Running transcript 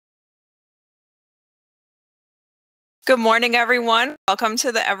Good morning, everyone. Welcome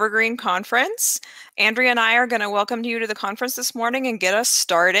to the Evergreen conference. Andrea and I are going to welcome you to the conference this morning and get us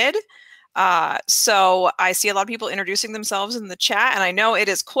started. So I see a lot of people introducing themselves in the chat, and I know it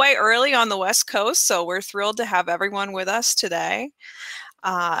is quite early on the West Coast, so we're thrilled to have everyone with us today.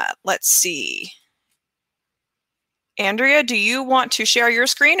 Let's see. Andrea, do you want to share your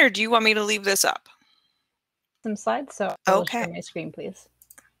screen, or do you want me to leave this up? Some slides, so I'll share my screen, please.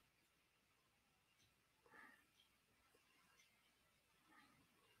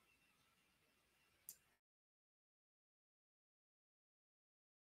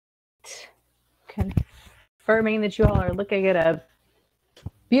 Confirming that you all are looking at a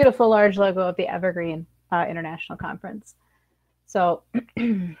beautiful large logo of the Evergreen International Conference. So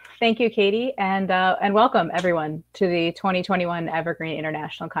thank you, Katie, and welcome everyone to the 2021 Evergreen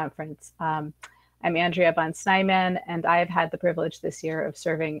International Conference. I'm Andrea von Snyman, and I've had the privilege this year of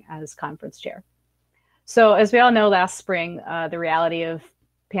serving as conference chair. So as we all know, last spring, the reality of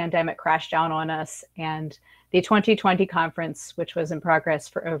pandemic crashed down on us, and the 2020 conference, which was in progress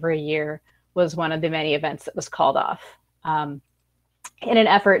for over a year, was one of the many events that was called off. In an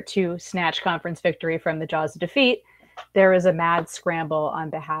effort to snatch conference victory from the jaws of defeat, there was a mad scramble on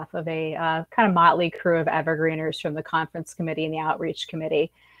behalf of a kind of motley crew of Evergreeners from the conference committee and the outreach committee.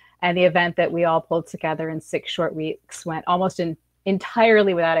 And the event that we all pulled together in 6 short weeks went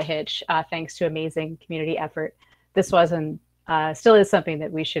entirely without a hitch, thanks to amazing community effort. This still is something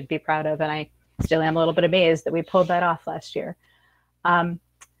that we should be proud of, and I still am a little bit amazed that we pulled that off last year.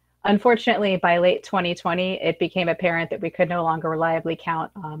 Unfortunately, by late 2020, it became apparent that we could no longer reliably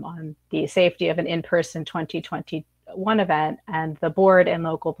count on the safety of an in-person 2021 event, and the board and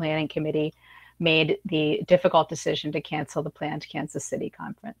local planning committee made the difficult decision to cancel the planned Kansas City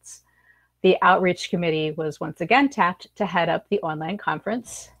conference. The outreach committee was once again tapped to head up the online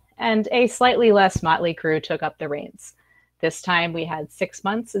conference, and a slightly less motley crew took up the reins. This time we had 6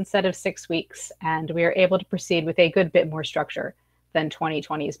 months instead of 6 weeks, and we were able to proceed with a good bit more structure than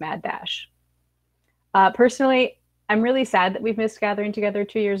 2020's mad dash. Personally, I'm really sad that we've missed gathering together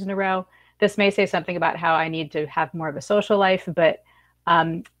 2 years in a row. This may say something about how I need to have more of a social life, but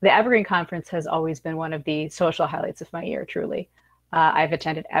the Evergreen Conference has always been one of the social highlights of my year, truly. I've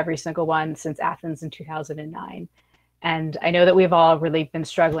attended every single one since Athens in 2009. And I know that we've all really been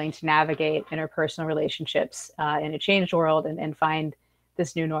struggling to navigate interpersonal relationships in a changed world and find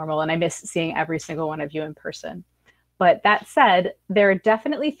this new normal. And I miss seeing every single one of you in person. But that said, there are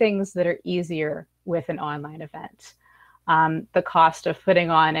definitely things that are easier with an online event. The cost of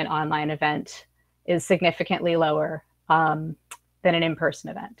putting on an online event is significantly lower than an in-person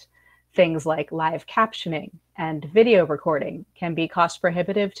event. Things like live captioning and video recording can be cost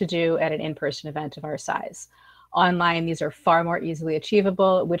prohibitive to do at an in-person event of our size. Online, these are far more easily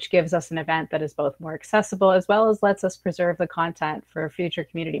achievable, which gives us an event that is both more accessible as well as lets us preserve the content for future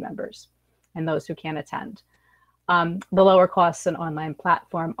community members and those who can't attend. The lower costs in online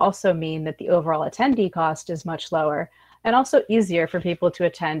platform also mean that the overall attendee cost is much lower and also easier for people to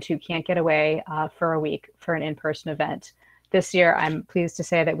attend who can't get away for a week for an in-person event. This year, I'm pleased to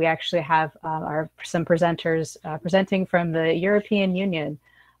say that we actually have some presenters presenting from the European Union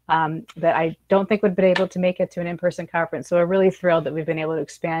that I don't think would have been able to make it to an in-person conference. So we're really thrilled that we've been able to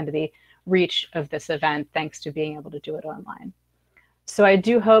expand the reach of this event thanks to being able to do it online. So I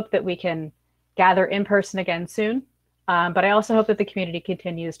do hope that we can gather in person again soon, but I also hope that the community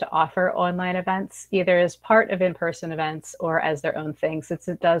continues to offer online events, either as part of in-person events or as their own thing, since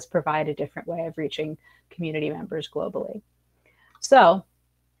it does provide a different way of reaching community members globally. So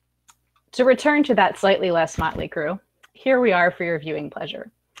to return to that slightly less motley crew, here we are for your viewing pleasure.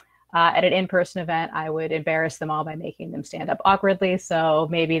 At an in-person event, I would embarrass them all by making them stand up awkwardly, so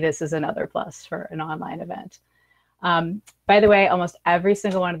maybe this is another plus for an online event. By the way, almost every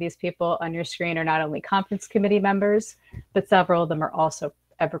single one of these people on your screen are not only conference committee members, but several of them are also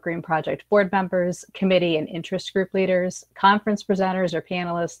Evergreen Project board members, committee and interest group leaders, conference presenters or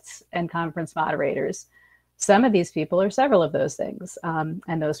panelists, and conference moderators. Some of these people are several of those things,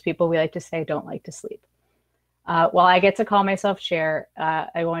 and those people, we like to say, don't like to sleep. While I get to call myself chair,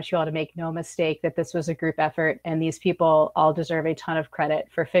 I want you all to make no mistake that this was a group effort, and these people all deserve a ton of credit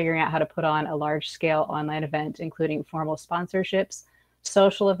for figuring out how to put on a large-scale online event, including formal sponsorships,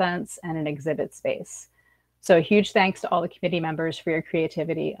 social events, and an exhibit space. So a huge thanks to all the committee members for your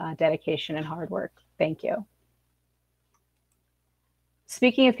creativity, dedication, and hard work. Thank you.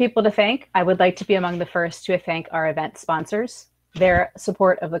 Speaking of people to thank, I would like to be among the first to thank our event sponsors. Their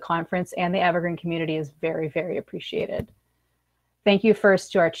support of the conference and the Evergreen community is very, very appreciated. Thank you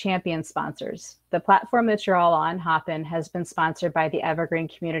first to our champion sponsors. The platform that you're all on, Hopin, has been sponsored by the Evergreen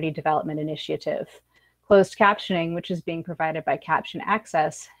Community Development Initiative. Closed captioning, which is being provided by Caption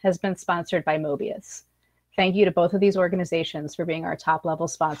Access, has been sponsored by Mobius. Thank you to both of these organizations for being our top-level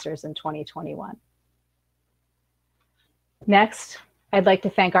sponsors in 2021. Next, I'd like to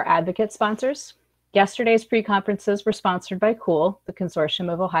thank our advocate sponsors. Yesterday's pre-conferences were sponsored by COOL, the Consortium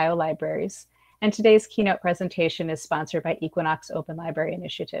of Ohio Libraries, and today's keynote presentation is sponsored by Equinox Open Library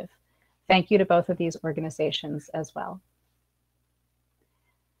Initiative. Thank you to both of these organizations as well.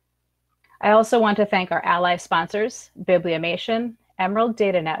 I also want to thank our ally sponsors, Bibliomation, Emerald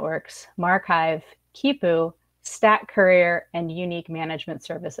Data Networks, Marchive, Kipu, Stat Courier, and Unique Management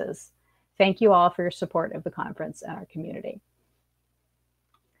Services. Thank you all for your support of the conference and our community.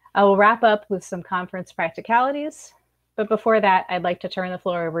 I will wrap up with some conference practicalities, but before that, I'd like to turn the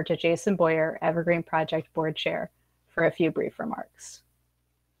floor over to Jason Boyer, Evergreen Project Board Chair, for a few brief remarks.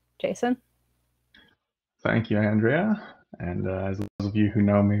 Jason? Thank you, Andrea. And as those of you who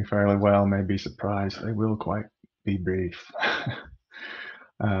know me fairly well may be surprised, I will quite be brief.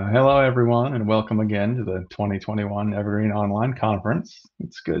 Hello, everyone, and welcome again to the 2021 Evergreen Online Conference.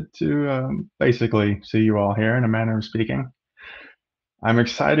 It's good to basically see you all here in a manner of speaking. I'm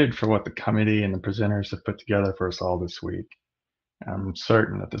excited for what the committee and the presenters have put together for us all this week. I'm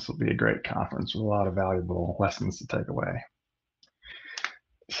certain that this will be a great conference with a lot of valuable lessons to take away.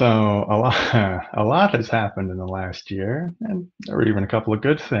 So a lot has happened in the last year, and there were even a couple of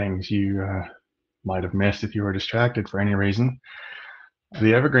good things you might have missed if you were distracted for any reason.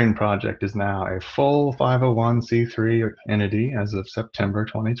 The Evergreen Project is now a full 501c3 entity as of September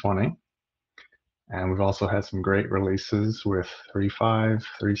 2020. And we've also had some great releases with 3.5,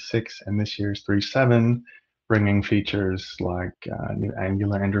 3.6, and this year's 3.7, bringing features like new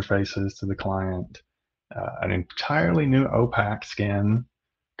Angular interfaces to the client, an entirely new OPAC skin,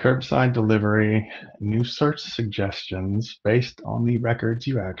 curbside delivery, new search suggestions based on the records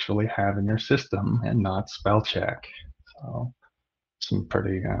you actually have in your system and not spell check. So some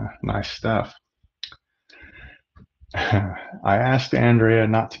pretty nice stuff. I asked Andrea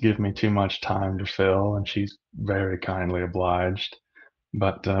not to give me too much time to fill, and she's very kindly obliged.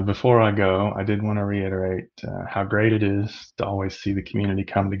 But before I go, I did want to reiterate how great it is to always see the community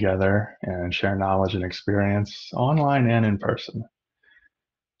come together and share knowledge and experience online and in person.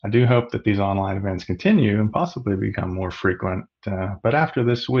 I do hope that these online events continue and possibly become more frequent. But after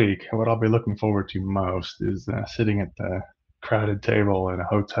this week, what I'll be looking forward to most is sitting at the crowded table at a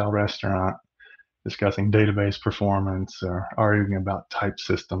hotel restaurant, discussing database performance or arguing about type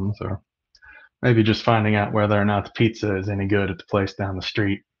systems, or maybe just finding out whether or not the pizza is any good at the place down the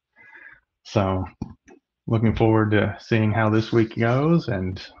street. So looking forward to seeing how this week goes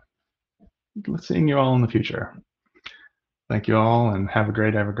and seeing you all in the future. Thank you all and have a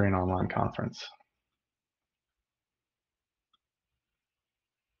great Evergreen Online Conference.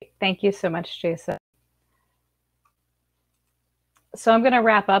 Thank you so much, Jason. So I'm going to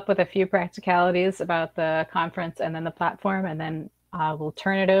wrap up with a few practicalities about the conference and then the platform, and then we'll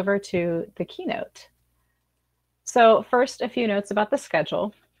turn it over to the keynote. So first, a few notes about the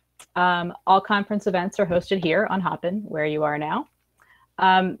schedule. All conference events are hosted here on Hopin, where you are now.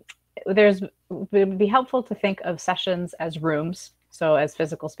 It would be helpful to think of sessions as rooms, so as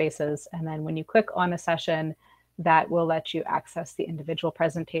physical spaces, and then when you click on a session, that will let you access the individual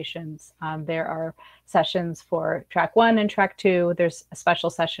presentations. There are sessions for track 1 and track 2. There's a special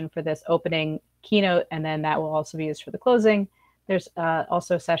session for this opening keynote, and then that will also be used for the closing. There's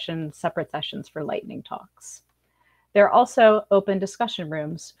also separate sessions for lightning talks. There are also open discussion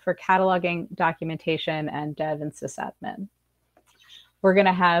rooms for cataloging, documentation, and dev and sysadmin. We're going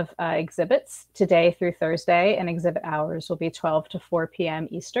to have exhibits today through Thursday, and exhibit hours will be 12 to 4 p.m.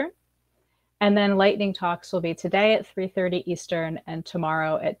 Eastern. And then lightning talks will be today at 3:30 Eastern and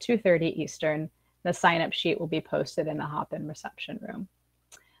tomorrow at 2:30 Eastern. The sign-up sheet will be posted in the Hopin reception room.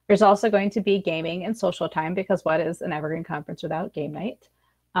 There's also going to be gaming and social time, because what is an Evergreen conference without game night?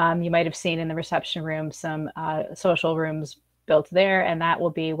 You might have seen in the reception room some social rooms built there, and that will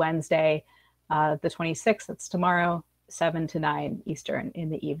be Wednesday, the 26th, that's tomorrow, 7 to 9 Eastern in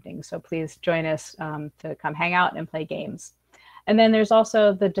the evening. So please join us to come hang out and play games. And then there's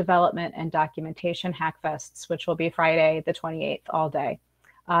also the development and documentation hackfests, which will be Friday, the 28th, all day.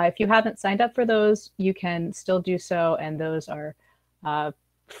 If you haven't signed up for those, you can still do so, and those are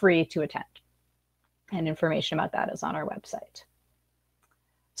free to attend. And information about that is on our website.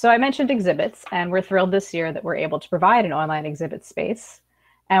 So I mentioned exhibits, and we're thrilled this year that we're able to provide an online exhibit space,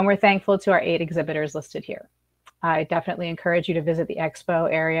 and we're thankful to our 8 exhibitors listed here. I definitely encourage you to visit the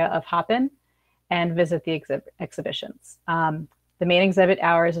expo area of Hopin and visit the exhibitions. The main exhibit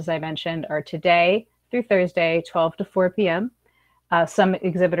hours, as I mentioned, are today through Thursday, 12 to 4 p.m. Some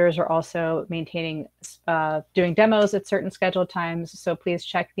exhibitors are also doing demos at certain scheduled times, so please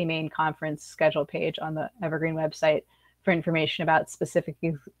check the main conference schedule page on the Evergreen website for information about specific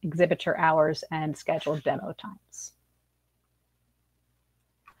exhibitor hours and scheduled demo times.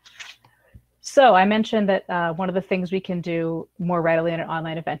 So I mentioned that one of the things we can do more readily in an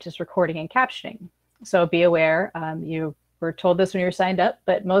online event is recording and captioning. So be aware, you were told this when you were signed up,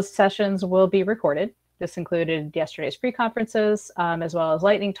 but most sessions will be recorded. This included yesterday's pre-conferences, as well as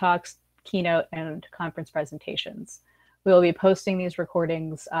lightning talks, keynote, and conference presentations. We will be posting these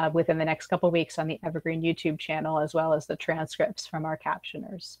recordings within the next couple of weeks on the Evergreen YouTube channel, as well as the transcripts from our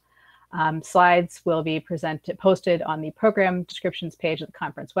captioners. Slides will be posted on the program descriptions page of the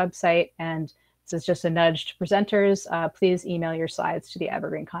conference website. And this is just a nudge to presenters. Please email your slides to the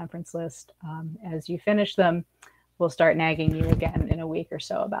Evergreen conference list. As you finish them, we'll start nagging you again in a week or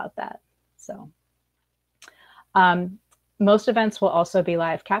so about that. So most events will also be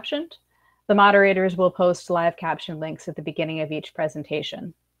live captioned. The moderators will post live caption links at the beginning of each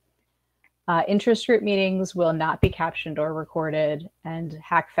presentation. Interest group meetings will not be captioned or recorded, and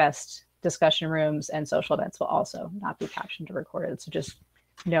Hackfest discussion rooms and social events will also not be captioned or recorded. So just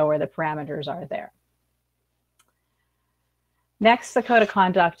know where the parameters are there. Next, the code of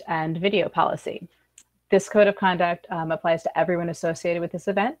conduct and video policy. This code of conduct applies to everyone associated with this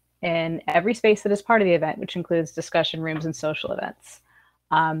event in every space that is part of the event, which includes discussion rooms and social events.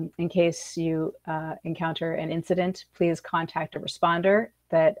 In case you encounter an incident, please contact a responder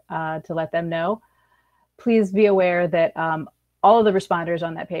to let them know. Please be aware that all of the responders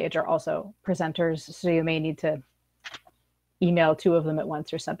on that page are also presenters, so you may need to email 2 of them at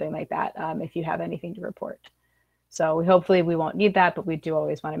once or something like that if you have anything to report. So hopefully we won't need that, but we do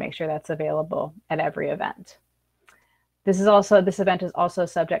always want to make sure that's available at every event. This event is also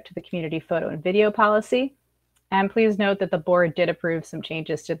subject to the community photo and video policy. And please note that the board did approve some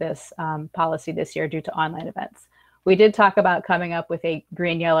changes to this policy this year due to online events. We did talk about coming up with a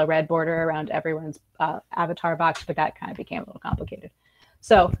green, yellow, red border around everyone's avatar box, but that kind of became a little complicated.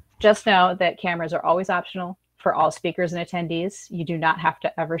 So just know that cameras are always optional for all speakers and attendees. You do not have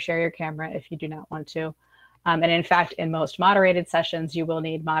to ever share your camera if you do not want to. And in fact, in most moderated sessions, you will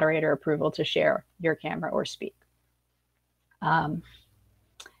need moderator approval to share your camera or speak. And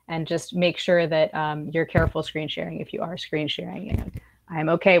just make sure that you're careful screen sharing if you are screen sharing. And I'm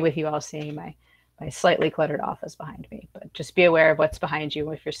okay with you all seeing my slightly cluttered office behind me, but just be aware of what's behind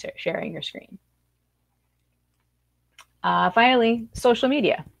you if you're sharing your screen. Finally, social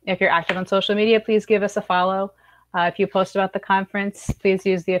media. If you're active on social media, please give us a follow. If you post about the conference, please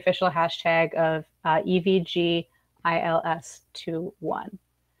use the official hashtag of EVGILS21.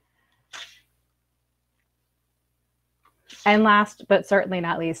 And last, but certainly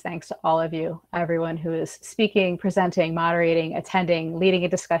not least, thanks to all of you, everyone who is speaking, presenting, moderating, attending, leading a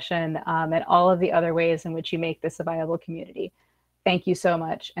discussion, and all of the other ways in which you make this a viable community. Thank you so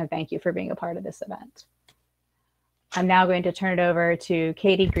much, and thank you for being a part of this event. I'm now going to turn it over to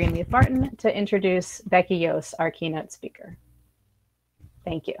Katie Greenleaf-Martin to introduce Becky Yoose, our keynote speaker.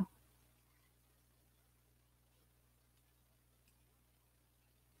 Thank you.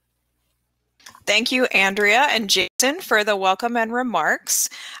 Thank you, Andrea and Jason, for the welcome and remarks.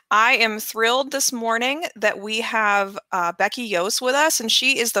 I am thrilled this morning that we have Becky Yoose with us, and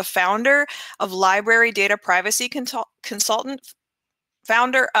she is the founder of Library Data Privacy Consultant,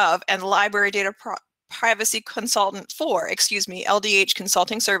 founder of and Library Data Privacy Consultant for, LDH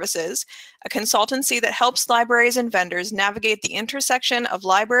Consulting Services, a consultancy that helps libraries and vendors navigate the intersection of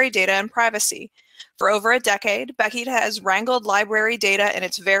library data and privacy. For over a decade, Becky has wrangled library data in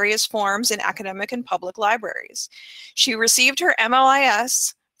its various forms in academic and public libraries. She received her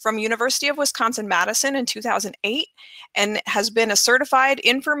MLIS from University of Wisconsin-Madison in 2008 and has been a certified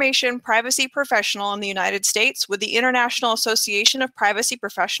information privacy professional in the United States with the International Association of Privacy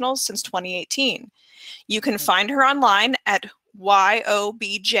Professionals since 2018. You can find her online at yobj.net,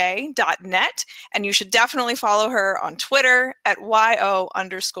 and you should definitely follow her on Twitter at yo_bj.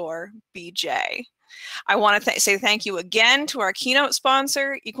 I want to say thank you again to our keynote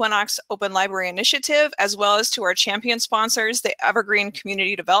sponsor, Equinox Open Library Initiative, as well as to our champion sponsors, the Evergreen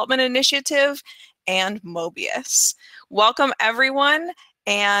Community Development Initiative and Mobius. Welcome, everyone,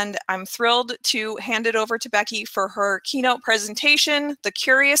 and I'm thrilled to hand it over to Becky for her keynote presentation, The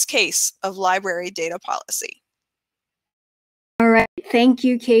Curious Case of Library Data Policy. All right, thank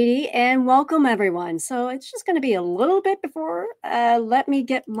you, Katie, and welcome everyone. So it's just going to be a little bit before, let me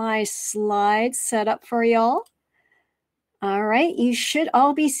get my slides set up for y'all. All right, you should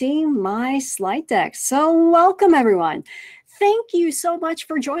all be seeing my slide deck. So welcome everyone. thank you so much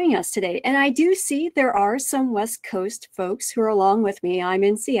for joining us today. And I do see there are some West Coast folks who are along with me. I'm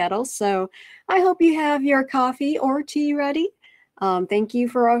in Seattle, so I hope you have your coffee or tea ready. Thank you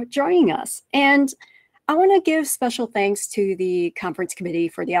for joining us. And I want to give special thanks to the conference committee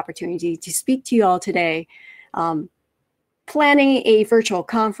for the opportunity to speak to you all today. Planning a virtual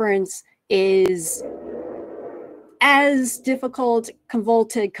conference is as difficult,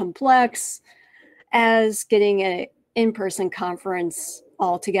 convoluted, complex as getting an in-person conference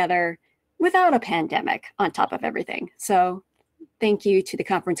all together without a pandemic on top of everything. So thank you to the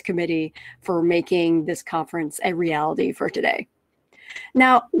conference committee for making this conference a reality for today.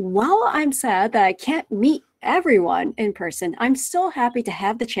 Now, while I'm sad that I can't meet everyone in person, I'm still happy to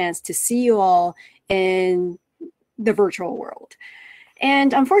have the chance to see you all in the virtual world.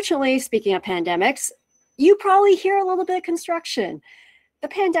 And unfortunately, speaking of pandemics, you probably hear a little bit of construction. The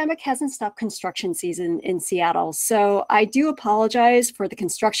pandemic hasn't stopped construction season in Seattle, so I do apologize for the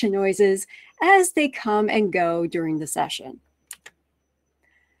construction noises as they come and go during the session.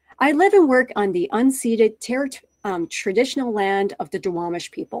 I live and work on the unceded traditional land of the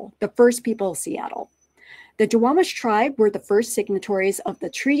Duwamish people, the first people of Seattle. The Duwamish tribe were the first signatories of the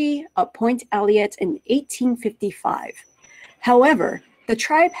Treaty of Point Elliott in 1855. However, the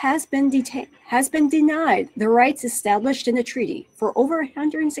tribe has been denied the rights established in the treaty for over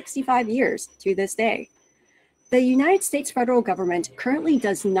 165 years to this day. The United States federal government currently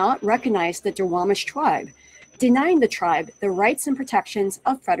does not recognize the Duwamish tribe, denying the tribe the rights and protections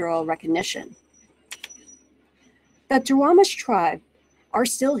of federal recognition. The Duwamish tribe are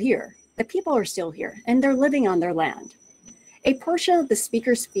still here. The people are still here, and they're living on their land. A portion of the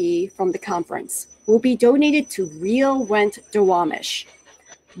speaker's fee from the conference will be donated to Real Rent Duwamish.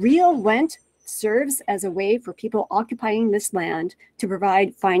 Real rent serves as a way for people occupying this land to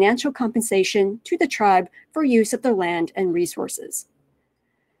provide financial compensation to the tribe for use of the land and resources.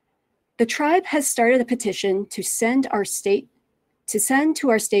 The tribe has started a petition to send to our state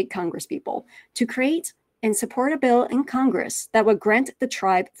congresspeople to create and support a bill in Congress that would grant the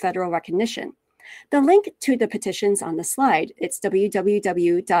tribe federal recognition. The link to the petition's on the slide. It's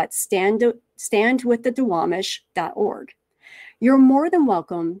www.standwiththeduwamish.org. You're more than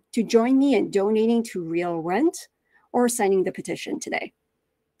welcome to join me in donating to Real Rent or signing the petition today.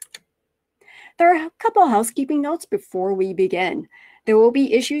 There are a couple housekeeping notes before we begin. There will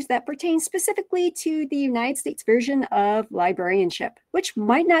be issues that pertain specifically to the United States version of librarianship, which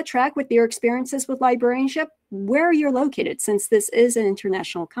might not track with your experiences with librarianship where you're located, since this is an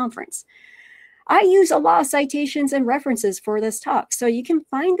international conference. I use a lot of citations and references for this talk, so you can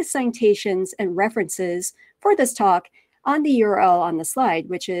find the citations and references for this talk on the URL on the slide,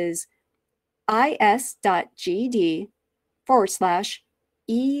 which is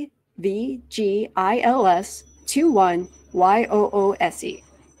is.gd/EVGILS21YOOSE.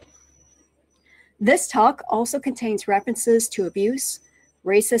 This talk also contains references to abuse,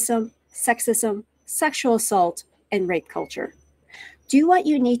 racism, sexism, sexual assault, and rape culture. Do what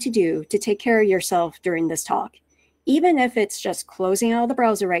you need to do to take care of yourself during this talk, even if it's just closing out of the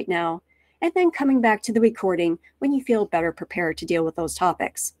browser right now and then coming back to the recording when you feel better prepared to deal with those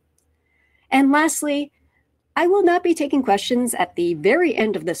topics. And lastly, I will not be taking questions at the very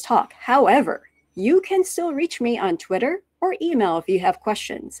end of this talk. However, you can still reach me on Twitter or email if you have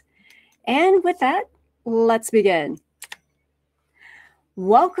questions. And with that, let's begin.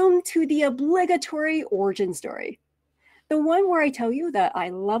 Welcome to the obligatory origin story. The one where I tell you that I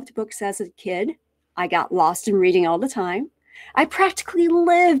loved books as a kid, I got lost in reading all the time, I practically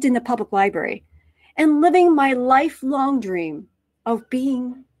lived in the public library, and living my lifelong dream of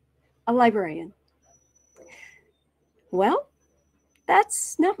being a librarian. Well,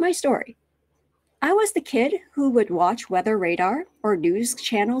 that's not my story. I was the kid who would watch weather radar or news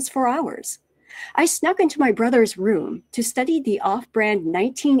channels for hours. I snuck into my brother's room to study the off-brand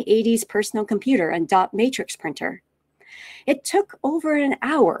 1980s personal computer and dot matrix printer. It took over an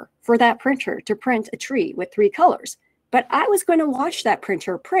hour for that printer to print a tree with 3 colors, but I was going to watch that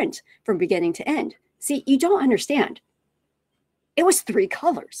printer print from beginning to end. See, you don't understand. It was 3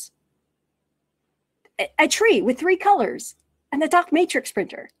 colors. A tree with 3 colors and the dot matrix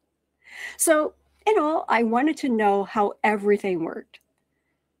printer. So, in all, I wanted to know how everything worked.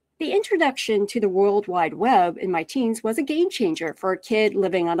 The introduction to the World Wide Web in my teens was a game changer for a kid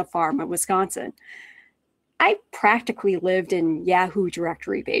living on a farm in Wisconsin. I practically lived in Yahoo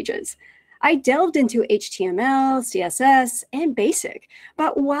directory pages. I delved into HTML, CSS, and BASIC,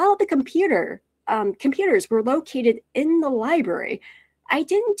 but while the computers were located in the library, I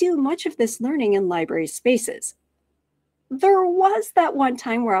didn't do much of this learning in library spaces. There was that one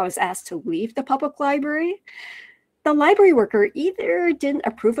time where I was asked to leave the public library. The library worker either didn't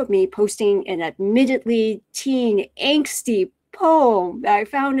approve of me posting an admittedly teen angsty poem that I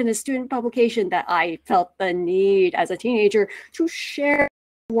found in a student publication that I felt the need as a teenager to share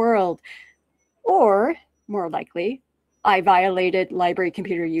with the world, or more likely, I violated library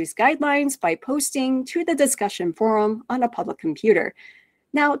computer use guidelines by posting to the discussion forum on a public computer.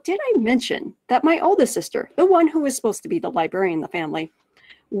 Now, did I mention that my oldest sister, the one who was supposed to be the librarian in the family,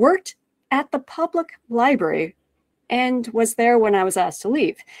 worked at the public library and was there when I was asked to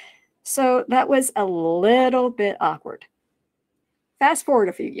leave? So that was a little bit awkward. Fast forward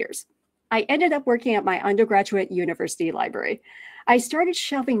a few years. I ended up working at my undergraduate university library. I started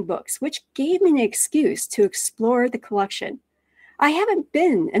shelving books, which gave me an excuse to explore the collection. I haven't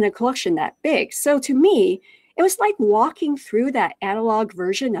been in a collection that big, so to me, it was like walking through that analog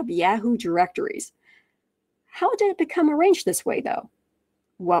version of Yahoo directories. How did it become arranged this way, though?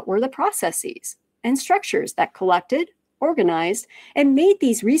 What were the processes and structures that collected, organized, and made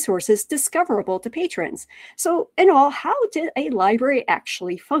these resources discoverable to patrons? So in all, how did a library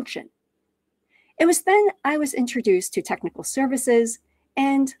actually function? It was then I was introduced to technical services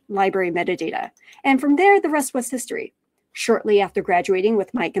and library metadata. And from there, the rest was history. Shortly after graduating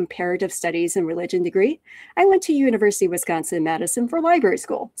with my comparative studies and religion degree, I went to University of Wisconsin-Madison for library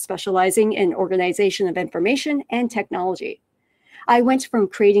school, specializing in organization of information and technology. I went from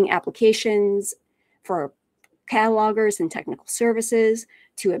creating applications for catalogers and technical services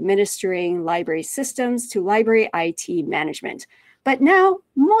to administering library systems to library IT management. But now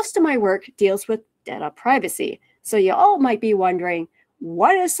most of my work deals with data privacy. So you all might be wondering,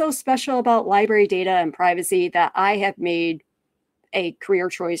 what is so special about library data and privacy that I have made a career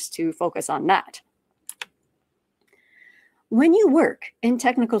choice to focus on that? When you work in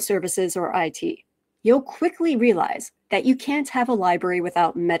technical services or IT, you'll quickly realize that you can't have a library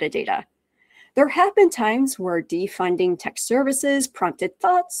without metadata. There have been times where defunding tech services prompted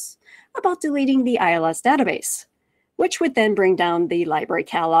thoughts about deleting the ILS database, which would then bring down the library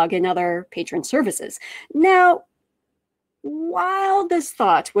catalog and other patron services. Now, while this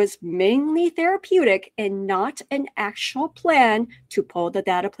thought was mainly therapeutic and not an actual plan to pull the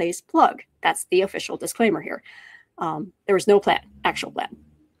database plug, that's the official disclaimer here. There was no plan, actual plan.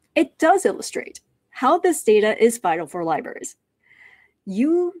 It does illustrate how this data is vital for libraries.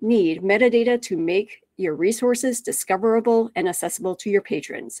 You need metadata to make your resources discoverable and accessible to your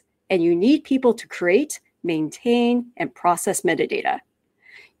patrons, and you need people to create, maintain, and process metadata.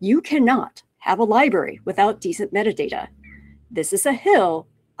 You cannot have a library without decent metadata. This is a hill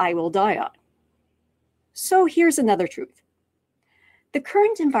I will die on. So here's another truth. The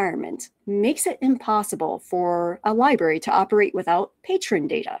current environment makes it impossible for a library to operate without patron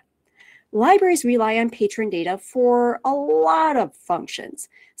data. Libraries rely on patron data for a lot of functions,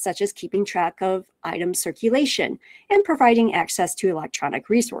 such as keeping track of item circulation and providing access to electronic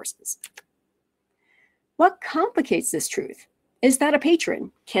resources. What complicates this truth is that a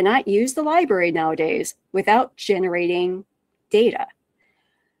patron cannot use the library nowadays without generating data,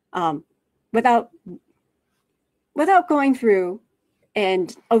 without going through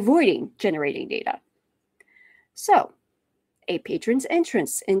and avoiding generating data. So, a patron's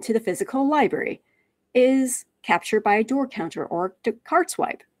entrance into the physical library is captured by a door counter or card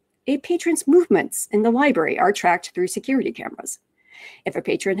swipe. A patron's movements in the library are tracked through security cameras. If a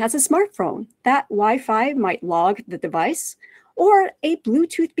patron has a smartphone, that Wi-Fi might log the device, or a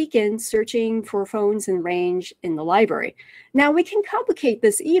Bluetooth beacon searching for phones in range in the library. Now, we can complicate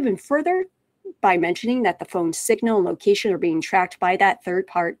this even further by mentioning that the phone's signal and location are being tracked by a third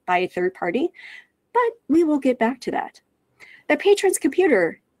party, but we will get back to that. The patron's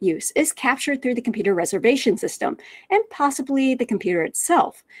computer use is captured through the computer reservation system and possibly the computer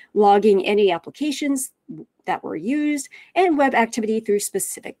itself, logging any applications that were used and web activity through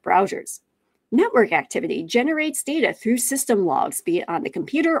specific browsers. Network activity generates data through system logs, be it on the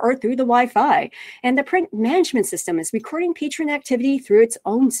computer or through the Wi-Fi, and the print management system is recording patron activity through its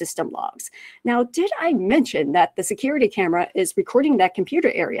own system logs. Now, did I mention that the security camera is recording that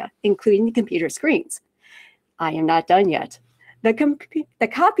computer area, including the computer screens? I am not done yet. The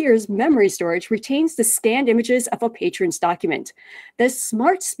copier's memory storage retains the scanned images of a patron's document. The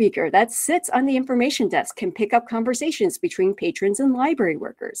smart speaker that sits on the information desk can pick up conversations between patrons and library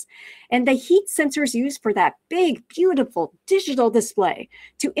workers. And the heat sensors used for that big, beautiful digital display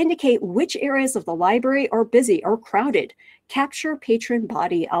to indicate which areas of the library are busy or crowded capture patron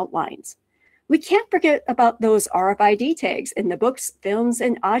body outlines. We can't forget about those RFID tags in the books, films,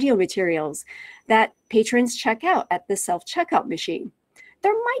 and audio materials that patrons check out at the self-checkout machine.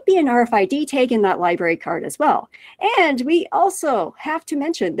 there might be an RFID tag in that library card as well. And we also have to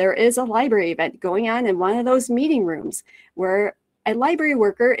mention there is a library event going on in one of those meeting rooms where a library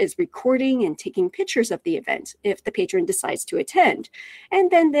worker is recording and taking pictures of the event if the patron decides to attend. And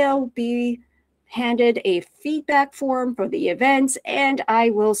then they'll be handed a feedback form for the event, and I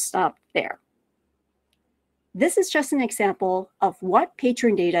will stop there. This is just an example of what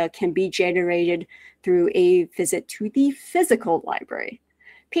patron data can be generated through a visit to the physical library.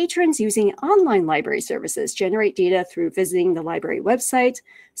 Patrons using online library services generate data through visiting the library website,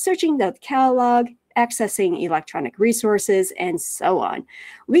 searching the catalog, accessing electronic resources, and so on.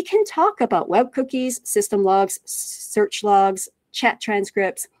 We can talk about web cookies, system logs, search logs, chat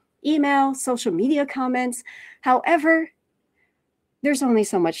transcripts, email, social media comments. However, there's only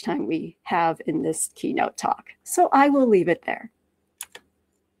so much time we have in this keynote talk, so I will leave it there.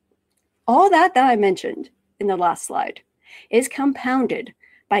 All that I mentioned in the last slide is compounded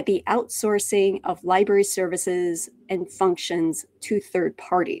by the outsourcing of library services and functions to third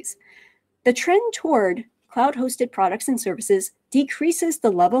parties. The trend toward cloud-hosted products and services decreases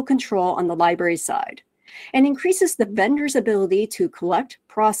the level of control on the library side and increases the vendor's ability to collect,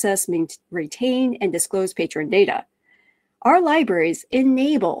 process, retain, and disclose patron data. Our libraries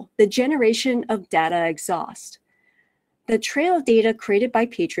enable the generation of data exhaust, the trail of data created by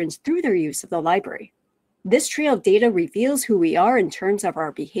patrons through their use of the library. This trail of data reveals who we are in terms of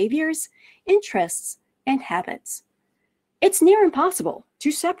our behaviors, interests, and habits. It's near impossible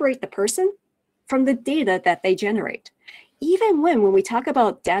to separate the person from the data that they generate. Even when we talk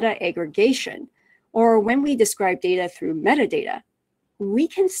about data aggregation, or when we describe data through metadata, we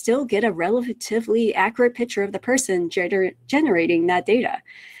can still get a relatively accurate picture of the person generating that data.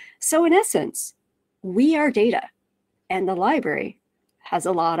 So in essence, we are data, and the library has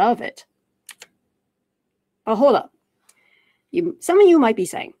a lot of it. But hold up. Some of you might be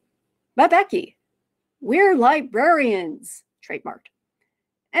saying, but Becky, we're librarians, trademarked,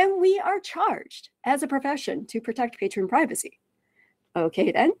 and we are charged as a profession to protect patron privacy.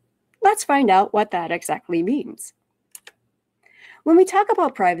 Okay then, let's find out what that exactly means. When we talk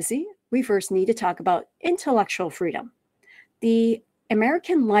about privacy, we first need to talk about intellectual freedom. The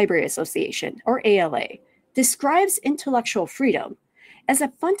American Library Association, or ALA, describes intellectual freedom as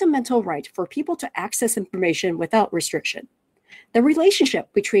a fundamental right for people to access information without restriction. The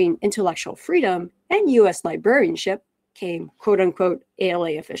relationship between intellectual freedom and U.S. librarianship came, quote-unquote,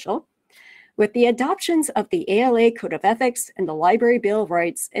 ALA official, with the adoptions of the ALA Code of Ethics and the Library Bill of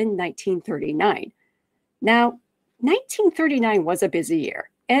Rights in 1939. Now, 1939 was a busy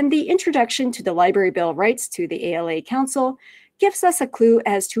year, and the introduction to the Library Bill of Rights to the ALA Council gives us a clue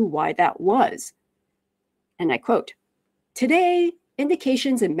as to why that was. And I quote, "Today,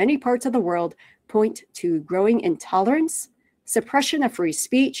 indications in many parts of the world point to growing intolerance, suppression of free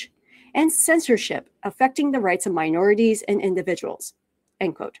speech, and censorship affecting the rights of minorities and individuals."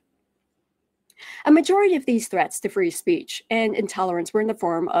 End quote. A majority of these threats to free speech and intolerance were in the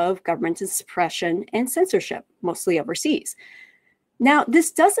form of government suppression and censorship, mostly overseas. Now,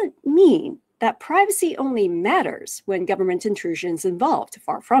 this doesn't mean that privacy only matters when government intrusion is involved,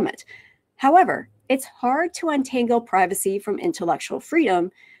 far from it. However, it's hard to untangle privacy from intellectual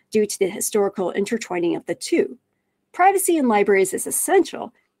freedom due to the historical intertwining of the two. Privacy in libraries is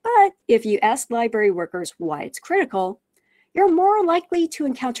essential, but if you ask library workers why it's critical, you're more likely to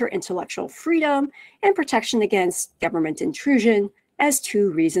encounter intellectual freedom and protection against government intrusion as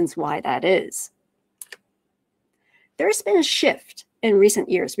two reasons why that is. There's been a shift in recent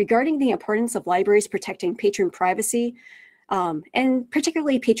years regarding the importance of libraries protecting patron privacy, and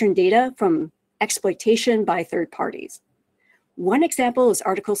particularly patron data from exploitation by third parties. One example is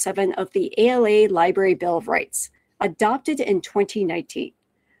Article 7 of the ALA Library Bill of Rights, adopted in 2019.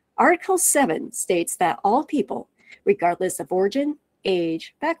 Article 7 states that all people, regardless of origin,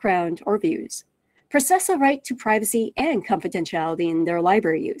 age, background, or views, possess a right to privacy and confidentiality in their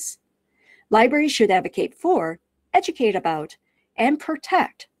library use. Libraries should advocate for, educate about, and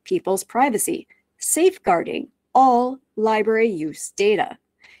protect people's privacy, safeguarding all library use data,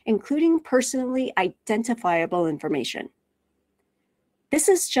 including personally identifiable information. This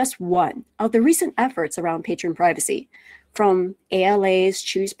is just one of the recent efforts around patron privacy, from ALA's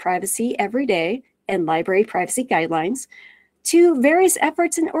Choose Privacy Every Day and library privacy guidelines to various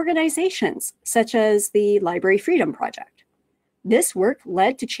efforts in organizations such as the Library Freedom Project. This work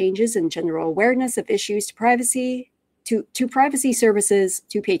led to changes in general awareness of issues to privacy, to privacy services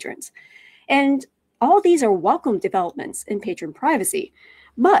to patrons. And all these are welcome developments in patron privacy.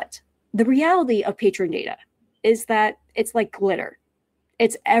 But the reality of patron data is that it's like glitter.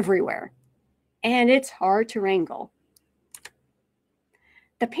 It's everywhere, and it's hard to wrangle.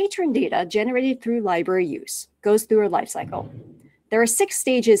 The patron data generated through library use goes through a life cycle. There are 6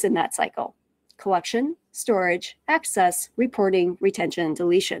 stages in that cycle: collection, storage, access, reporting, retention, and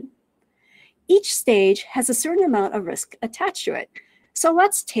deletion. Each stage has a certain amount of risk attached to it. So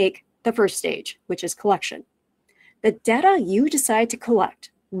let's take the first stage, which is collection. The data you decide to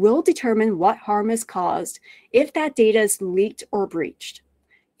collect will determine what harm is caused if that data is leaked or breached.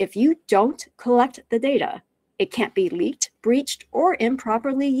 If you don't collect the data, it can't be leaked, breached, or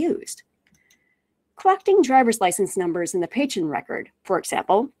improperly used. Collecting driver's license numbers in the patron record, for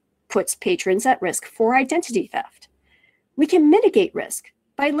example, puts patrons at risk for identity theft. We can mitigate risk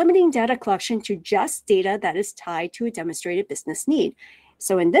by limiting data collection to just data that is tied to a demonstrated business need.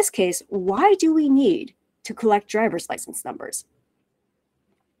 So in this case, why do we need to collect driver's license numbers?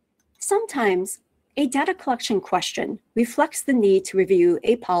 Sometimes a data collection question reflects the need to review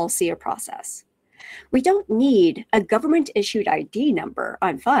a policy or process. We don't need a government-issued ID number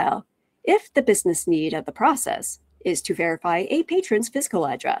on file if the business need of the process is to verify a patron's physical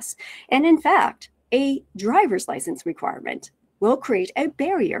address. And in fact, a driver's license requirement will create a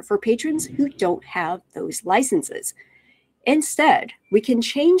barrier for patrons who don't have those licenses. Instead, we can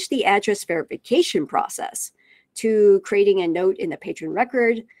change the address verification process to creating a note in the patron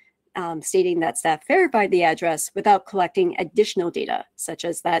record stating that staff verified the address without collecting additional data, such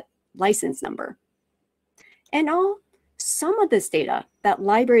as that license number. And some of this data that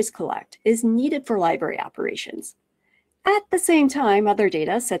libraries collect is needed for library operations. At the same time, other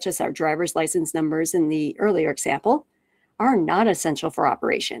data, such as our driver's license numbers in the earlier example, are not essential for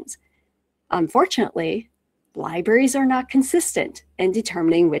operations. Unfortunately, libraries are not consistent in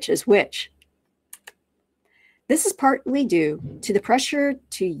determining which is which. This is partly due to the pressure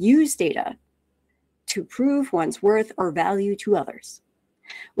to use data to prove one's worth or value to others.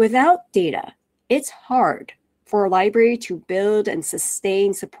 Without data, it's hard for a library to build and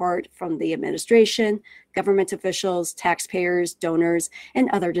sustain support from the administration, government officials, taxpayers, donors, and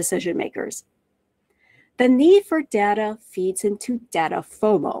other decision makers. The need for data feeds into data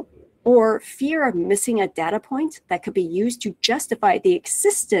FOMO, or fear of missing a data point that could be used to justify the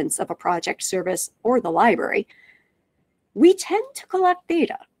existence of a project, service, or the library. We tend to collect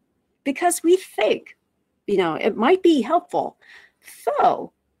data because we think, it might be helpful,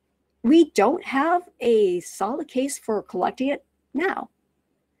 though we don't have a solid case for collecting it now.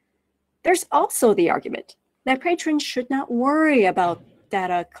 There's also the argument that patrons should not worry about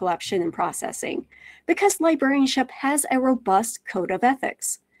data collection and processing because librarianship has a robust code of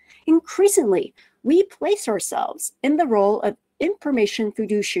ethics. Increasingly, we place ourselves in the role of information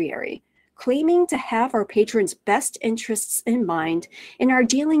fiduciary, claiming to have our patrons' best interests in mind in our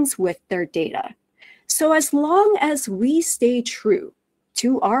dealings with their data. So as long as we stay true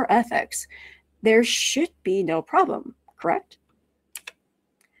to our ethics, there should be no problem, correct?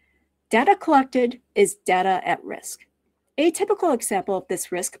 Data collected is data at risk. A typical example of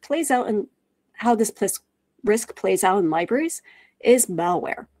this risk plays out in how this risk plays out in libraries is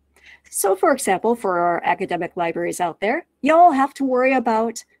malware. So for example, for our academic libraries out there, y'all have to worry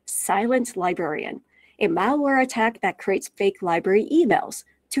about Silent Librarian, a malware attack that creates fake library emails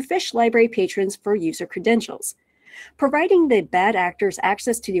to phish library patrons for user credentials, providing the bad actors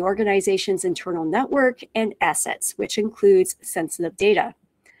access to the organization's internal network and assets, which includes sensitive data.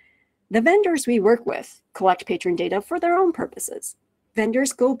 The vendors we work with collect patron data for their own purposes.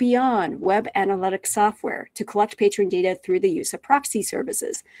 Vendors go beyond web analytics software to collect patron data through the use of proxy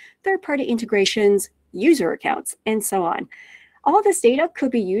services, third-party integrations, user accounts, and so on. All this data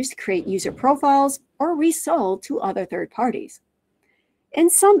could be used to create user profiles or resold to other third parties. In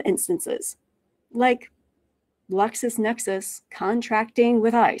some instances, like LexisNexis contracting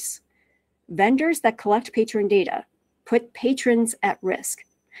with ICE, vendors that collect patron data put patrons at risk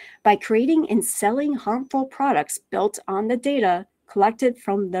by creating and selling harmful products built on the data collected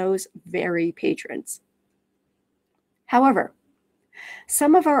from those very patrons. However,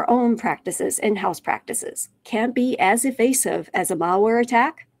 some of our own practices, in-house practices, can be as evasive as a malware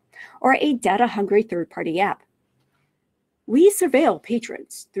attack or a data-hungry third-party app. We surveil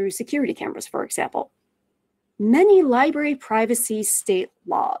patrons through security cameras, for example. Many library privacy state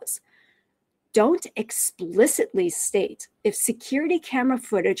laws don't explicitly state if security camera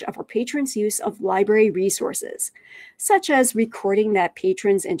footage of a patron's use of library resources, such as recording that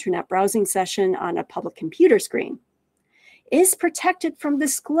patron's internet browsing session on a public computer screen, is protected from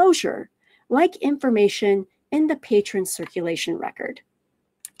disclosure, like information in the patron circulation record.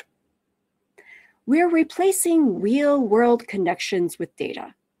 We're replacing real-world connections with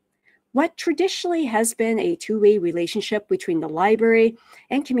data. What traditionally has been a two-way relationship between the library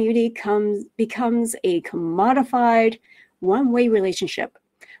and community becomes a commodified one-way relationship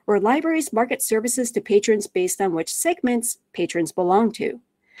where libraries market services to patrons based on which segments patrons belong to.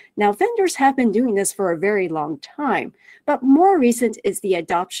 Now, vendors have been doing this for a very long time, but more recent is the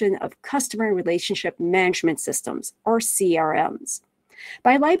adoption of customer relationship management systems, or CRMs,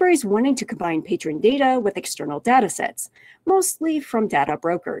 by libraries wanting to combine patron data with external data sets, mostly from data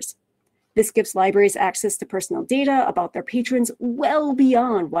brokers. This gives libraries access to personal data about their patrons well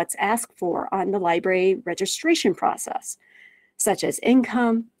beyond what's asked for on the library registration process, such as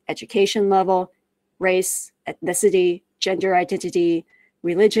income, education level, race, ethnicity, gender identity,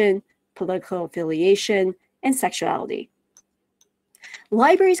 religion, political affiliation, and sexuality.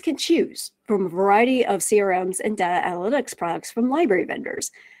 Libraries can choose from a variety of CRMs and data analytics products from library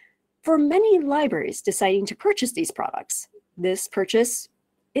vendors. For many libraries deciding to purchase these products, this purchase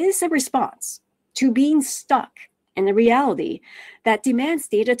is a response to being stuck in a reality that demands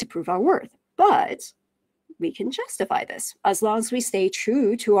data to prove our worth. But we can justify this. As long as we stay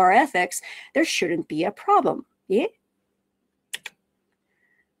true to our ethics, there shouldn't be a problem. Yeah?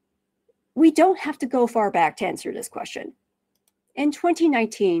 We don't have to go far back to answer this question. In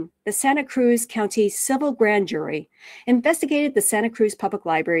 2019, the Santa Cruz County Civil Grand Jury investigated the Santa Cruz Public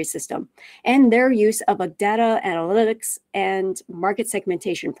Library System and their use of a data analytics and market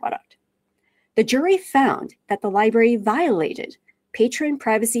segmentation product. The jury found that the library violated patron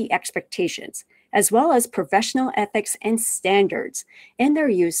privacy expectations, as well as professional ethics and standards in their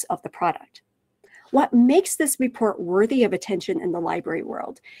use of the product. What makes this report worthy of attention in the library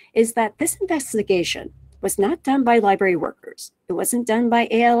world is that this investigation was not done by library workers. It wasn't done by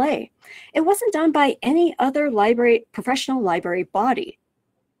ALA. It wasn't done by any other professional library body.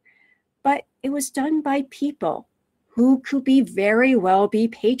 But it was done by people who could very well be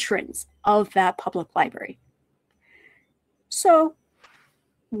patrons of that public library. So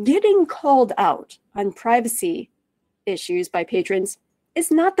getting called out on privacy issues by patrons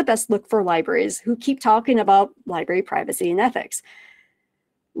is not the best look for libraries who keep talking about library privacy and ethics.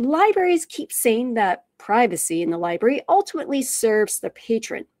 Libraries keep saying that privacy in the library ultimately serves the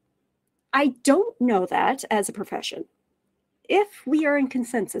patron. I don't know that as a profession, if we are in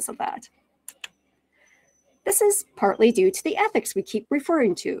consensus of that. This is partly due to the ethics we keep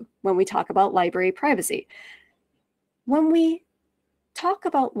referring to when we talk about library privacy. When we talk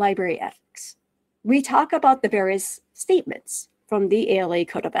about library ethics, we talk about the various statements from the ALA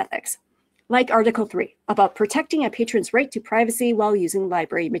Code of Ethics, like Article 3, about protecting a patron's right to privacy while using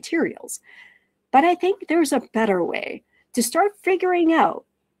library materials. But I think there's a better way to start figuring out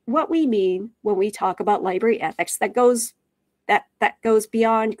what we mean when we talk about library ethics that goes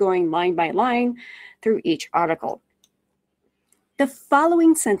beyond going line by line through each article. The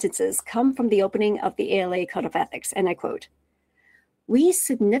following sentences come from the opening of the ALA Code of Ethics, and I quote, "We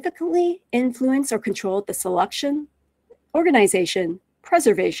significantly influence or control the selection, organization,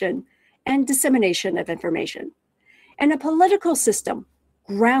 preservation, and dissemination of information, and a political system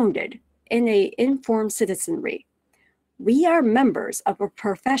grounded in an informed citizenry. We are members of a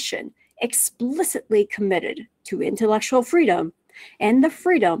profession explicitly committed to intellectual freedom and the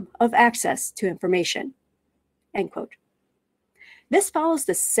freedom of access to information." End quote. This follows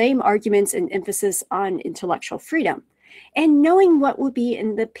the same arguments and emphasis on intellectual freedom and knowing what would be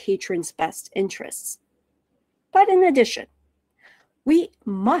in the patron's best interests. But in addition, we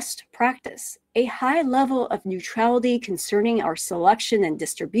must practice a high level of neutrality concerning our selection and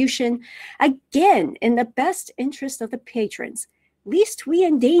distribution, again, in the best interest of the patrons, lest we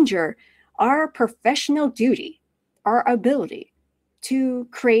endanger our professional duty, our ability to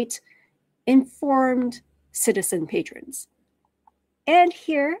create informed citizen patrons. And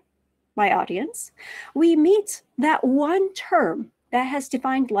here, my audience, we meet that one term that has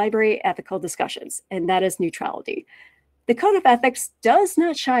defined library ethical discussions, and that is neutrality. The Code of Ethics does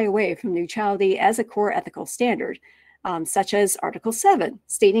not shy away from neutrality as a core ethical standard, such as Article 7,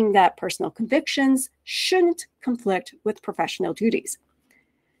 stating that personal convictions shouldn't conflict with professional duties.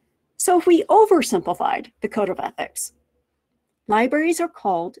 So if we oversimplified the Code of Ethics, libraries are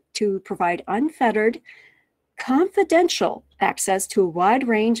called to provide unfettered, confidential access to a wide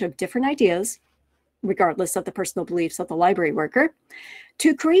range of different ideas, regardless of the personal beliefs of the library worker,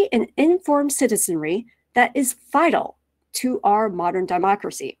 to create an informed citizenry that is vital to our modern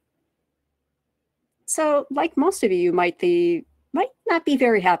democracy. So, like most of you might not be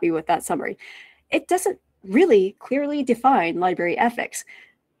very happy with that summary. It doesn't really clearly define library ethics,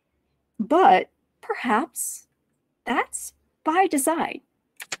 but perhaps that's by design.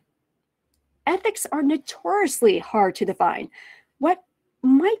 Ethics are notoriously hard to define. What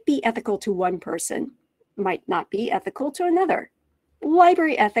might be ethical to one person might not be ethical to another.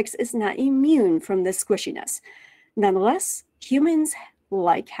 Library ethics is not immune from this squishiness. Nonetheless, humans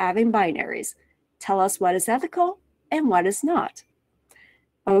like having binaries. Tell us what is ethical and what is not.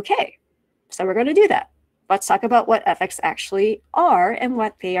 Okay, so we're going to do that. Let's talk about what ethics actually are and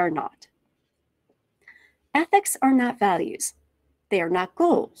what they are not. Ethics are not values. They are not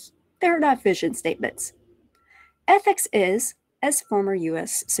goals. They are not vision statements. Ethics is, as former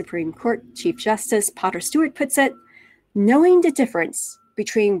U.S. Supreme Court Chief Justice Potter Stewart puts it, knowing the difference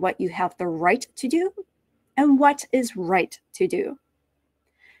between what you have the right to do and what is right to do.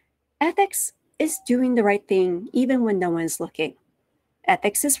 Ethics is doing the right thing even when no one is looking.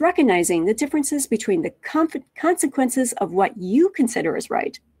 Ethics is recognizing the differences between the consequences of what you consider is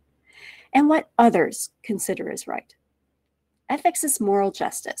right and what others consider is right. Ethics is moral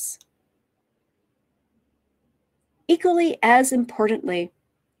justice. Equally as importantly,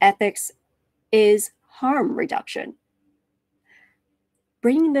 ethics is harm reduction.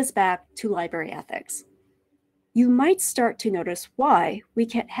 Bringing this back to library ethics, you might start to notice why we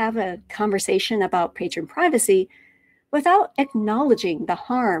can't have a conversation about patron privacy without acknowledging the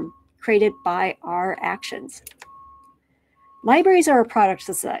harm created by our actions. Libraries are a product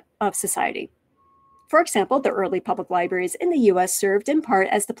of society. For example, the early public libraries in the US served in part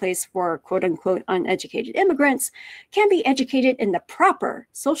as the place for quote-unquote uneducated immigrants can be educated in the proper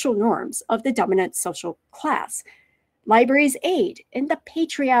social norms of the dominant social class. Libraries aid in the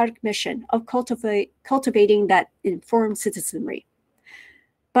patriotic mission of cultivating that informed citizenry.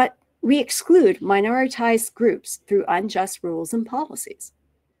 But we exclude minoritized groups through unjust rules and policies.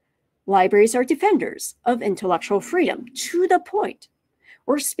 Libraries are defenders of intellectual freedom to the point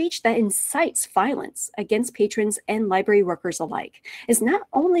where speech that incites violence against patrons and library workers alike is not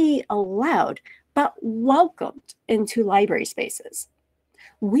only allowed, but welcomed into library spaces.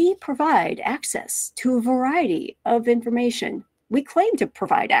 We provide access to a variety of information. We claim to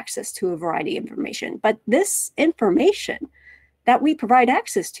provide access to a variety of information, but this information that we provide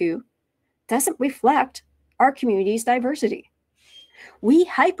access to doesn't reflect our community's diversity. We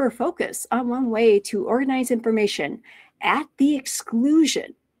hyper-focus on one way to organize information at the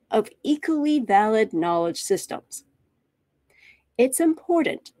exclusion of equally valid knowledge systems. It's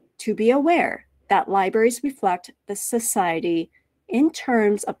important to be aware that libraries reflect the society in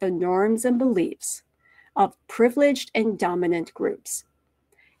terms of the norms and beliefs of privileged and dominant groups.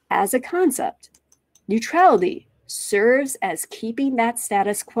 As a concept, neutrality serves as keeping that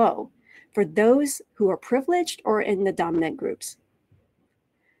status quo for those who are privileged or in the dominant groups.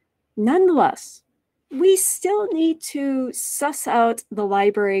 Nonetheless, we still need to suss out the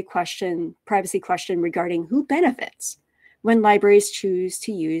library question, privacy question regarding who benefits when libraries choose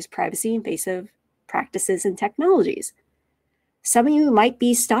to use privacy-invasive practices and technologies. Some of you might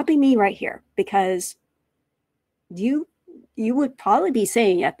be stopping me right here because you would probably be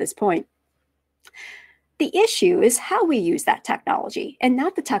saying at this point, the issue is how we use that technology and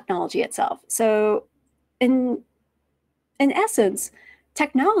not the technology itself. So in essence,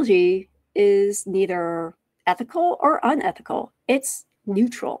 technology is neither ethical or unethical. It's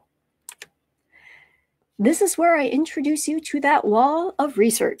neutral. This is where I introduce you to that law of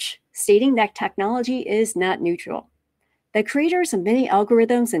research, stating that technology is not neutral. The creators of many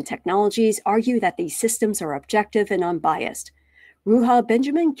algorithms and technologies argue that these systems are objective and unbiased. Ruha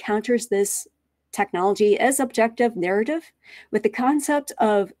Benjamin counters this technology as objective narrative with the concept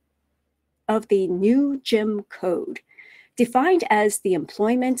of the new Jim Code, defined as the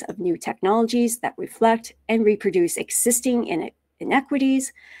employment of new technologies that reflect and reproduce existing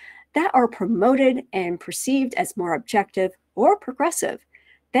inequities that are promoted and perceived as more objective or progressive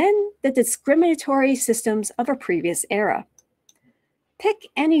than the discriminatory systems of a previous era. Pick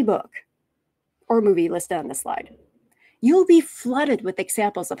any book or movie listed on the slide. You'll be flooded with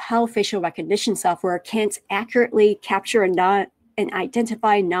examples of how facial recognition software can't accurately capture and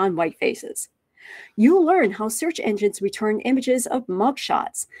identify non-white faces. You'll learn how search engines return images of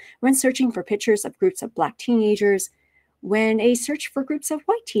mugshots when searching for pictures of groups of Black teenagers, when a search for groups of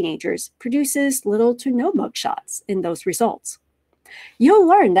white teenagers produces little to no mugshots in those results. You'll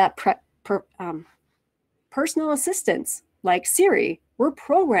learn that personal assistants like Siri were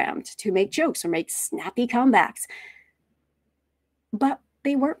programmed to make jokes or make snappy comebacks, but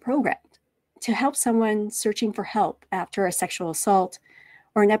they weren't programmed to help someone searching for help after a sexual assault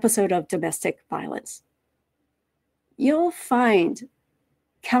or an episode of domestic violence. You'll find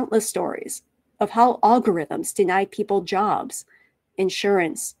countless stories of how algorithms deny people jobs,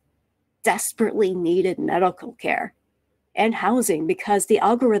 insurance, desperately needed medical care, and housing because the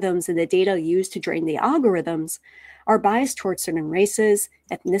algorithms and the data used to train the algorithms are biased towards certain races,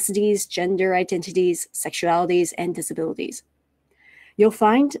 ethnicities, gender identities, sexualities, and disabilities. You'll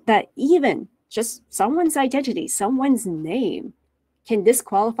find that even just someone's identity, someone's name, can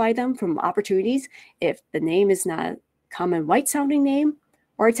disqualify them from opportunities if the name is not a common white-sounding name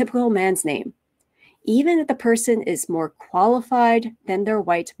or a typical man's name, even if the person is more qualified than their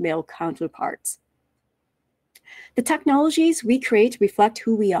white male counterparts. The technologies we create reflect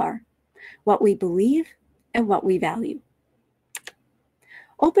who we are, what we believe, and what we value.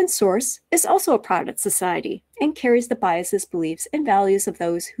 Open source is also a product of society and carries the biases, beliefs, and values of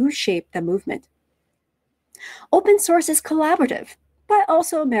those who shape the movement. Open source is collaborative, but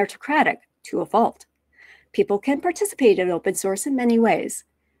also meritocratic to a fault. People can participate in open source in many ways,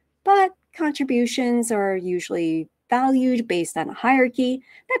 but contributions are usually valued based on a hierarchy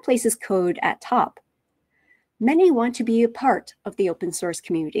that places code at top. Many want to be a part of the open source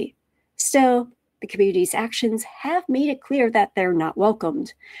community. Still, the community's actions have made it clear that they're not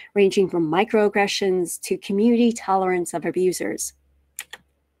welcomed, ranging from microaggressions to community tolerance of abusers.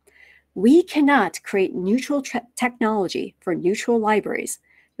 We cannot create neutral technology for neutral libraries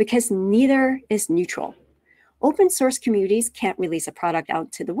because neither is neutral. Open source communities can't release a product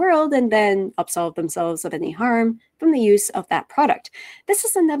out to the world and then absolve themselves of any harm from the use of that product. This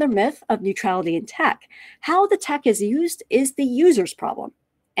is another myth of neutrality in tech. How the tech is used is the user's problem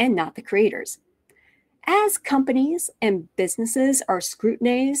and not the creators. As companies and businesses are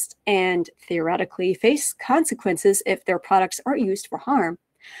scrutinized and theoretically face consequences if their products are used for harm,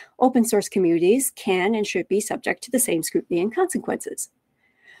 open source communities can and should be subject to the same scrutiny and consequences.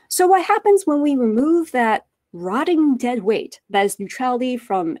 So what happens when we remove that rotting dead weight that is neutrality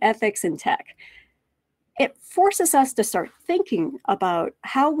from ethics and tech? It forces us to start thinking about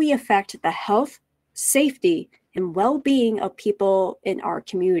how we affect the health, safety, and well-being of people in our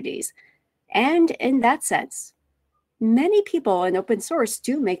communities. And in that sense, many people in open source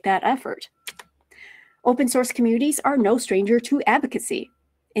do make that effort. Open source communities are no stranger to advocacy.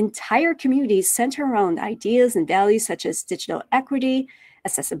 Entire communities center around ideas and values such as digital equity,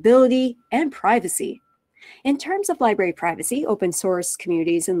 accessibility, and privacy. In terms of library privacy, open source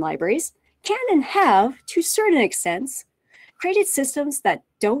communities and libraries can and have, to certain extents, created systems that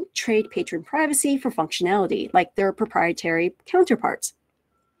don't trade patron privacy for functionality like their proprietary counterparts.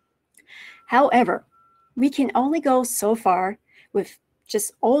 However, we can only go so far with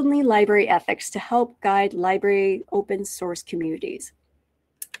just only library ethics to help guide library open source communities.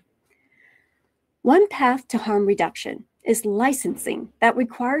 One path to harm reduction is licensing that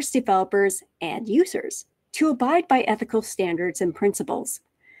requires developers and users to abide by ethical standards and principles.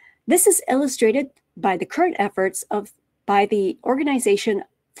 This is illustrated by the current efforts by the Organization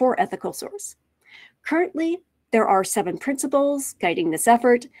for Ethical Source. Currently, there are 7 principles guiding this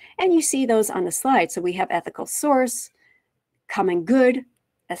effort, and you see those on the slide. So we have ethical source, common good,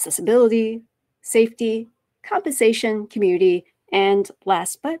 accessibility, safety, compensation, community, and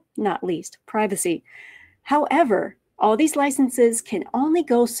last but not least, privacy. However, all these licenses can only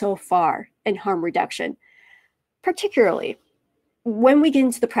go so far in harm reduction, particularly when we get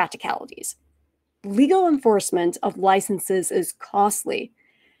into the practicalities. Legal enforcement of licenses is costly.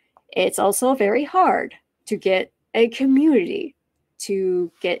 It's also very hard to get a community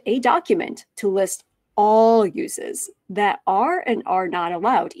to get a document to list all uses that are and are not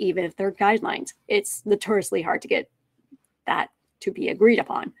allowed, even if they're guidelines. It's notoriously hard to get that to be agreed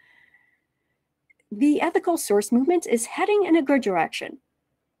upon. The ethical source movement is heading in a good direction.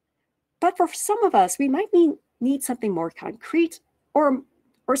 But for some of us, we might need something more concrete or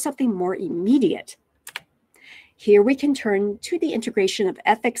something more immediate. Here we can turn to the integration of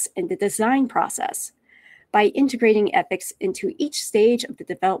ethics in the design process. By integrating ethics into each stage of the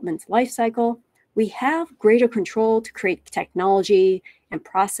development lifecycle, we have greater control to create technology and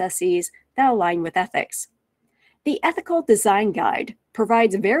processes that align with ethics. The Ethical Design Guide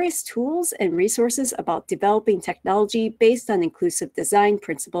provides various tools and resources about developing technology based on inclusive design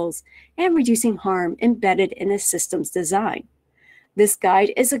principles and reducing harm embedded in a system's design. This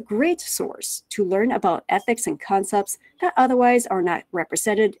guide is a great source to learn about ethics and concepts that otherwise are not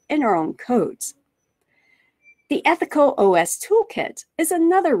represented in our own codes. The Ethical OS Toolkit is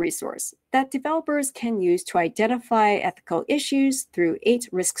another resource that developers can use to identify ethical issues through 8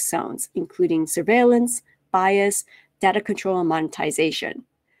 risk zones, including surveillance, bias, data control, and monetization.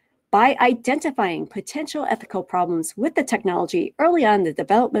 By identifying potential ethical problems with the technology early on in the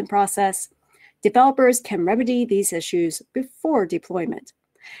development process, developers can remedy these issues before deployment.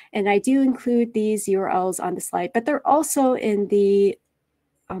 And I do include these URLs on the slide, but they're also in the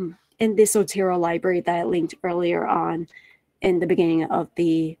Zotero library that I linked earlier on in the beginning of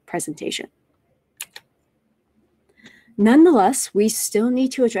the presentation. Nonetheless, we still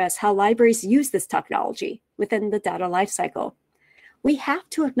need to address how libraries use this technology within the data lifecycle. We have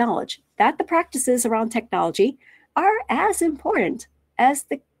to acknowledge that the practices around technology are as important as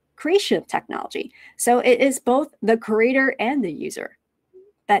the creation of technology. So it is both the creator and the user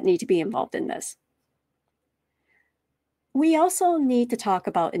that need to be involved in this. We also need to talk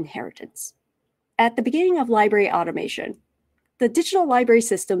about inheritance. At the beginning of library automation, the digital library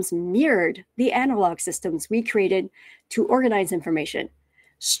systems mirrored the analog systems we created to organize information,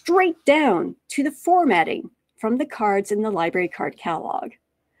 straight down to the formatting from the cards in the library card catalog.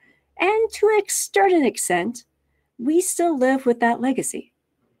 And to a certain extent, we still live with that legacy.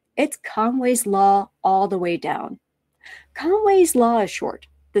 It's Conway's Law all the way down. Conway's Law is short.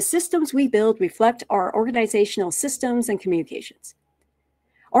 The systems we build reflect our organizational systems and communications.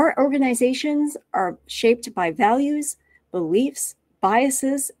 Our organizations are shaped by values, beliefs,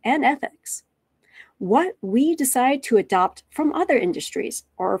 biases, and ethics. What we decide to adopt from other industries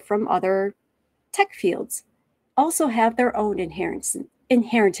or from other tech fields also have their own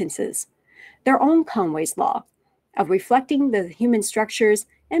inheritances, their own Conway's Law of reflecting the human structures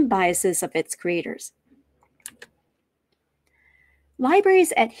and biases of its creators.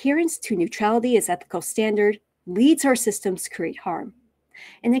 Libraries' adherence to neutrality as ethical standard leads our systems to create harm.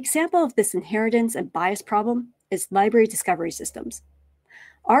 An example of this inheritance and bias problem is library discovery systems.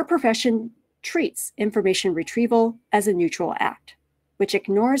 Our profession treats information retrieval as a neutral act, which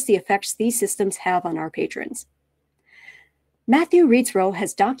ignores the effects these systems have on our patrons. Matthew Reedsrow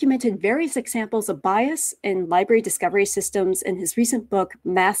has documented various examples of bias in library discovery systems in his recent book,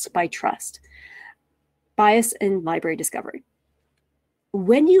 Masked by Trust: Bias in Library Discovery.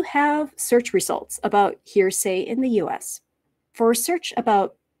 When you have search results about hearsay in the US, for a search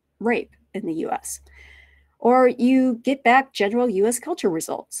about rape in the US, or you get back general US culture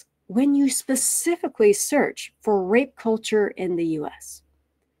results, when you specifically search for rape culture in the US,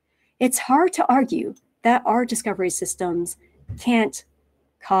 it's hard to argue that our discovery systems can't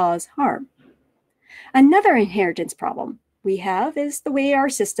cause harm. Another inheritance problem we have is the way our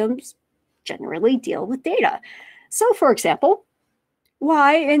systems generally deal with data. So, for example,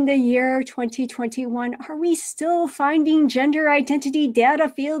 why in the year 2021 are we still finding gender identity data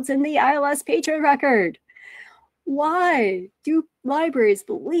fields in the ILS patron record? Why do libraries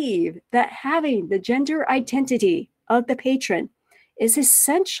believe that having the gender identity of the patron is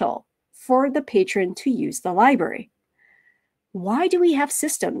essential for the patron to use the library? Why do we have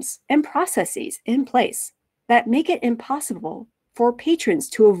systems and processes in place that make it impossible for patrons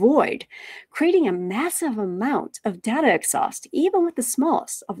to avoid creating a massive amount of data exhaust, even with the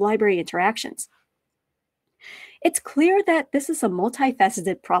smallest of library interactions? It's clear that this is a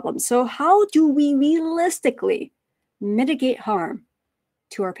multifaceted problem. So how do we realistically mitigate harm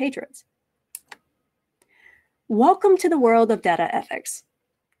to our patrons? Welcome to the world of data ethics.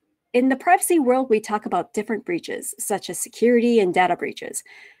 In the privacy world, we talk about different breaches, such as security and data breaches.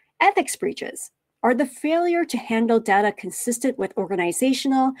 Ethics breaches are the failure to handle data consistent with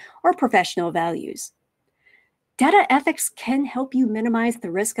organizational or professional values. Data ethics can help you minimize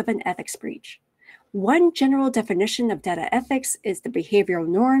the risk of an ethics breach. One general definition of data ethics is the behavioral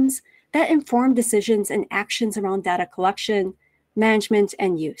norms that inform decisions and actions around data collection, management,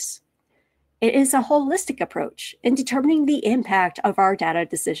 and use. It is a holistic approach in determining the impact of our data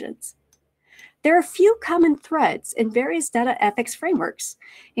decisions. There are a few common threads in various data ethics frameworks,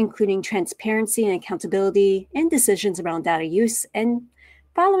 including transparency and accountability in decisions around data use and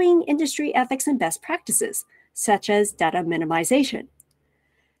following industry ethics and best practices, such as data minimization.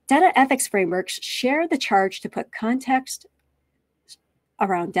 Data ethics frameworks share the charge to put context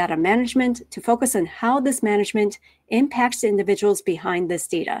around data management to focus on how this management impacts the individuals behind this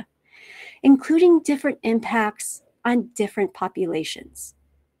data, including different impacts on different populations.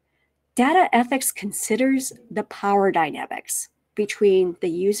 Data ethics considers the power dynamics between the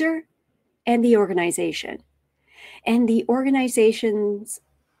user and the organization, and the organizations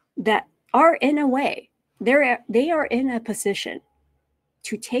that are in a way, they are in a position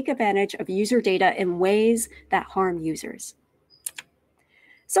to take advantage of user data in ways that harm users.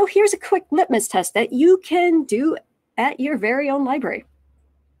 So here's a quick litmus test that you can do at your very own library.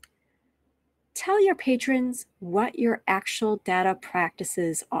 Tell your patrons what your actual data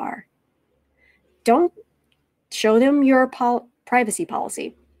practices are. Don't show them your privacy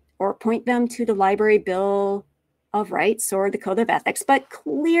policy or point them to the Library Bill of Rights or the Code of Ethics, but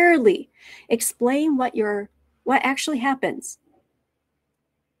clearly explain what actually happens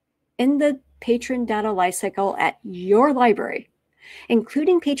in the patron data lifecycle at your library,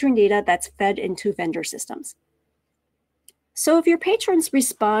 including patron data that's fed into vendor systems. So if your patrons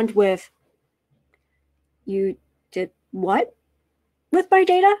respond with, "You did what with my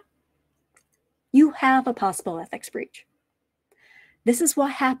data?" you have a possible ethics breach. This is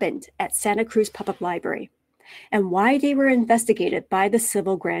what happened at Santa Cruz Public Library. and why they were investigated by the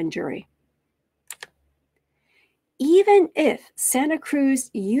civil grand jury. Even if Santa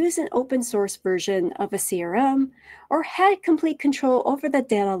Cruz used an open source version of a CRM or had complete control over the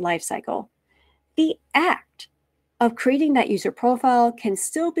data lifecycle, the act of creating that user profile can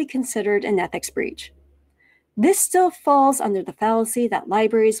still be considered an ethics breach. This still falls under the fallacy that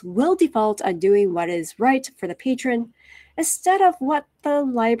libraries will default on doing what is right for the patron instead of what the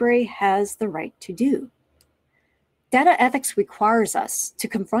library has the right to do. Data ethics requires us to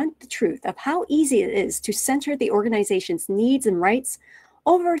confront the truth of how easy it is to center the organization's needs and rights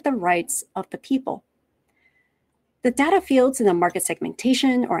over the rights of the people. The data fields in a market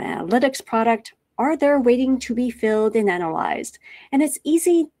segmentation or an analytics product are there waiting to be filled and analyzed, and it's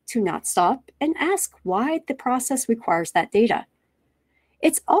easy to not stop and ask why the process requires that data.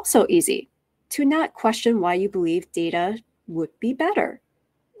 It's also easy to not question why you believe data would be better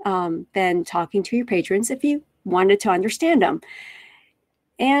than talking to your patrons if you wanted to understand them.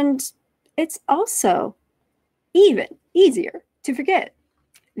 And it's also even easier to forget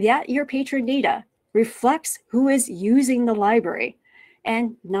that your patron data reflects who is using the library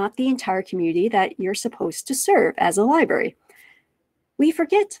and not the entire community that you're supposed to serve as a library. We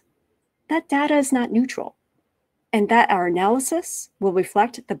forget that data is not neutral and that our analysis will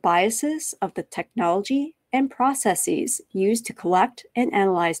reflect the biases of the technology and processes used to collect and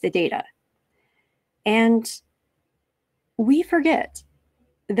analyze the data. And we forget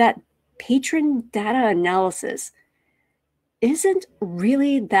that patron data analysis isn't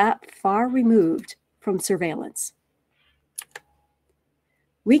really that far removed from surveillance.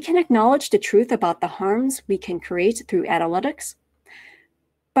 We can acknowledge the truth about the harms we can create through analytics,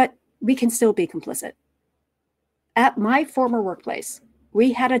 but we can still be complicit. At my former workplace,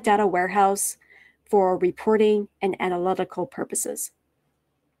 we had a data warehouse for reporting and analytical purposes.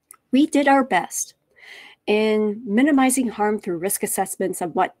 We did our best in minimizing harm through risk assessments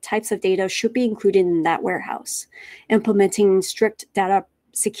of what types of data should be included in that warehouse, implementing strict data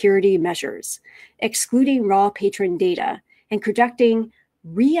security measures, excluding raw patron data, and conducting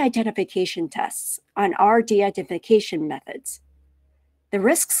re-identification tests on our de-identification methods. The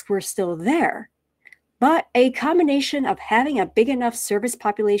risks were still there, but a combination of having a big enough service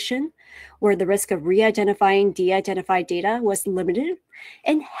population where the risk of re-identifying de-identified data was limited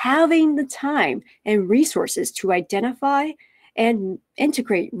and having the time and resources to identify and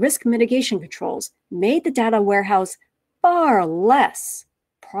integrate risk mitigation controls made the data warehouse far less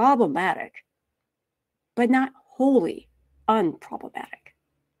problematic, but not wholly unproblematic.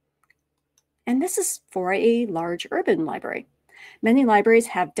 And this is for a large urban library. Many libraries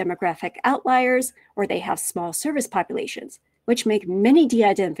have demographic outliers or they have small service populations, which make many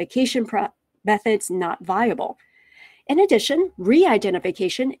de-identification methods not viable. In addition,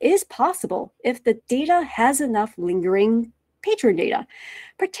 re-identification is possible if the data has enough lingering patron data,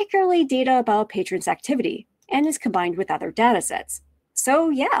 particularly data about patrons' activity, and is combined with other data sets. So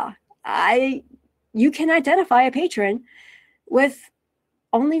yeah, you can identify a patron with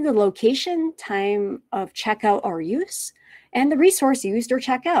only the location, time of checkout or use, and the resource used or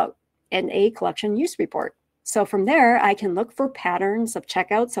checkout in a collection use report. So from there, I can look for patterns of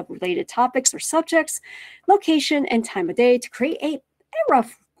checkouts of related topics or subjects, location, and time of day to create a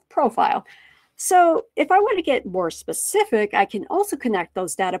rough profile. So if I want to get more specific, I can also connect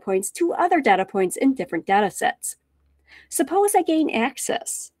those data points to other data points in different data sets. Suppose I gain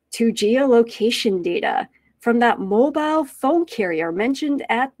access to geolocation data from that mobile phone carrier mentioned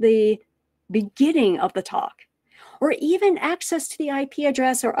at the beginning of the talk, or even access to the IP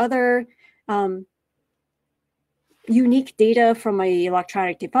address or other unique data from my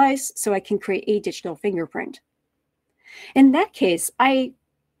electronic device so I can create a digital fingerprint. In that case, I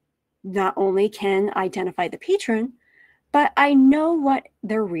not only can identify the patron, but I know what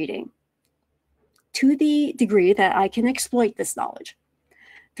they're reading to the degree that I can exploit this knowledge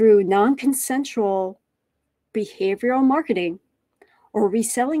through non-consensual behavioral marketing or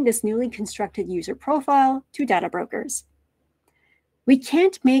reselling this newly constructed user profile to data brokers. We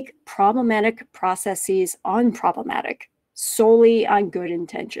can't make problematic processes unproblematic solely on good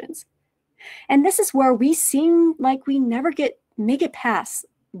intentions. And this is where we seem like we never make it past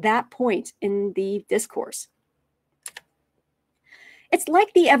that point in the discourse. It's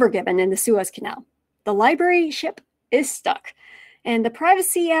like the Evergreen in the Suez Canal. The library ship is stuck, and the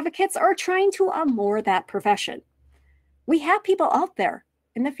privacy advocates are trying to unmoor that profession. We have people out there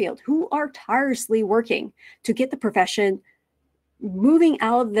in the field who are tirelessly working to get the profession moving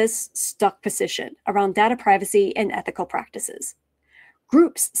out of this stuck position around data privacy and ethical practices.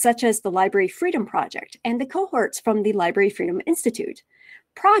 Groups such as the Library Freedom Project and the cohorts from the Library Freedom Institute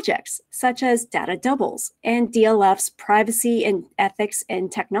projects such as data doubles and DLF's privacy and ethics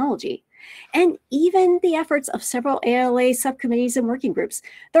and technology, and even the efforts of several ALA subcommittees and working groups.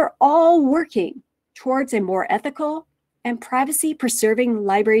 They're all working towards a more ethical and privacy-preserving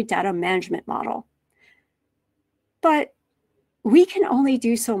library data management model. But we can only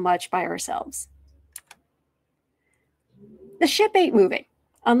do so much by ourselves. The ship ain't moving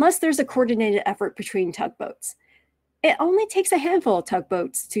unless there's a coordinated effort between tugboats. It only takes a handful of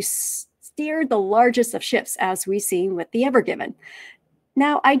tugboats to steer the largest of ships, as we've seen with the Evergreen.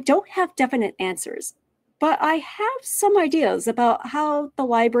 Now, I don't have definite answers, but I have some ideas about how the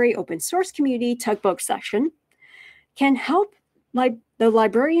library open source community tugboat section can help the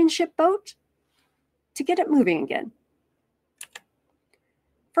librarianship boat to get it moving again.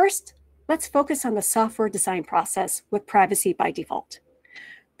 First, let's focus on the software design process with privacy by default.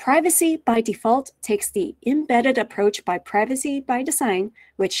 Privacy by default takes the embedded approach by privacy by design,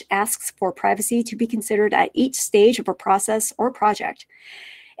 which asks for privacy to be considered at each stage of a process or project,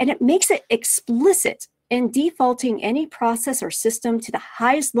 and it makes it explicit in defaulting any process or system to the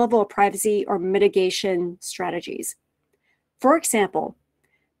highest level of privacy or mitigation strategies. For example,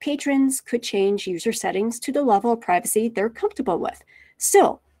 patrons could change user settings to the level of privacy they're comfortable with.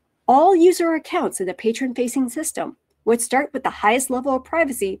 Still, all user accounts in the patron-facing system would start with the highest level of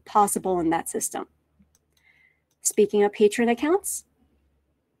privacy possible in that system. Speaking of patron accounts,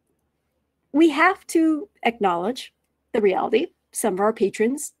 we have to acknowledge the reality. Some of our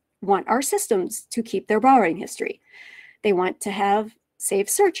patrons want our systems to keep their borrowing history. They want to have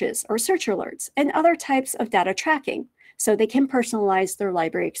saved searches or search alerts and other types of data tracking so they can personalize their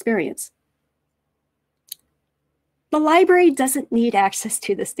library experience. The library doesn't need access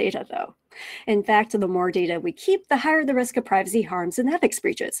to this data, though. In fact, the more data we keep, the higher the risk of privacy harms and ethics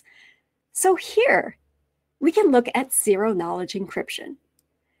breaches. So here, we can look at zero-knowledge encryption.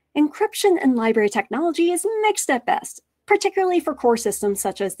 Encryption in library technology is mixed at best, particularly for core systems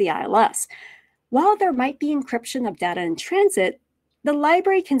such as the ILS. While there might be encryption of data in transit, the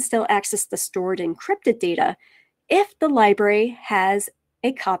library can still access the stored encrypted data if the library has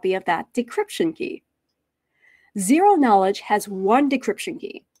a copy of that decryption key. Zero knowledge has one decryption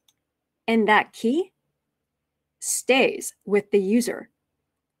key, and that key stays with the user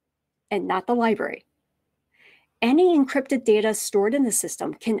and not the library. Any encrypted data stored in the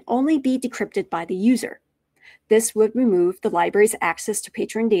system can only be decrypted by the user. This would remove the library's access to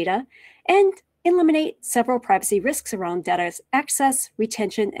patron data and eliminate several privacy risks around data access,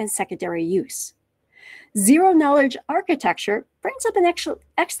 retention, and secondary use. Zero-knowledge architecture brings up an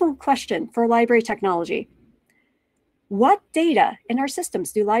excellent question for library technology. What data in our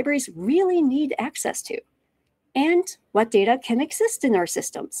systems do libraries really need access to? And what data can exist in our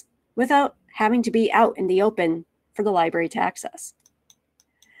systems without having to be out in the open for the library to access?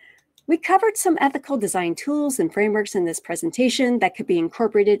 We covered some ethical design tools and frameworks in this presentation that could be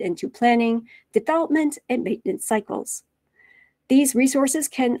incorporated into planning, development, and maintenance cycles. These resources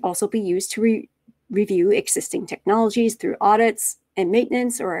can also be used to review existing technologies through audits and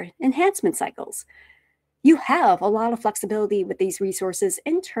maintenance or enhancement cycles. You have a lot of flexibility with these resources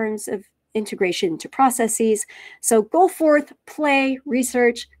in terms of integration to processes. So go forth, play,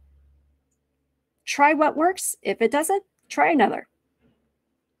 research, try what works. If it doesn't, try another.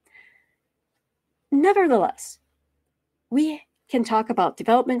 Nevertheless, we can talk about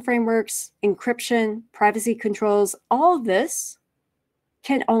development frameworks, encryption, privacy controls. All of this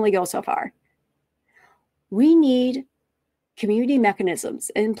can only go so far. We need community mechanisms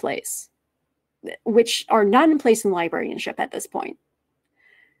in place, which are not in place in librarianship at this point.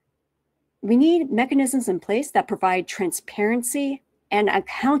 We need mechanisms in place that provide transparency and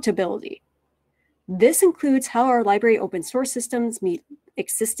accountability. This includes how our library open source systems meet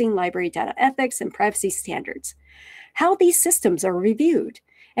existing library data ethics and privacy standards, how these systems are reviewed,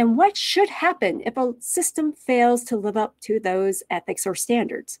 and what should happen if a system fails to live up to those ethics or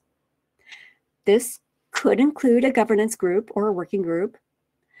standards. This could include a governance group or a working group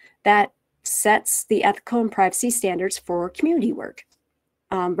that sets the ethical and privacy standards for community work,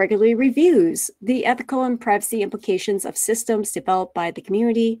 regularly reviews the ethical and privacy implications of systems developed by the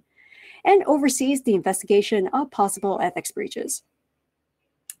community, and oversees the investigation of possible ethics breaches.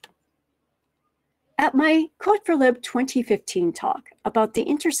 At my Code for Lib 2015 talk about the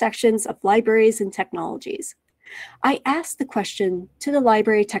intersections of libraries and technologies, I asked the question to the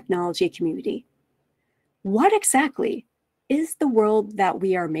library technology community: what exactly is the world that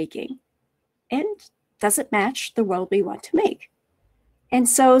we are making? And does it match the world we want to make? And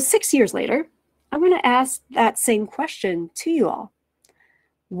so 6 years later, I'm going to ask that same question to you all.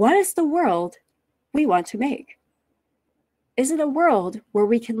 What is the world we want to make? Is it a world where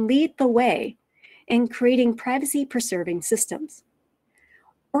we can lead the way in creating privacy-preserving systems?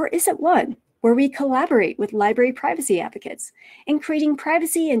 Or is it one where we collaborate with library privacy advocates in creating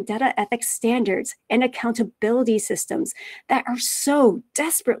privacy and data ethics standards and accountability systems that are so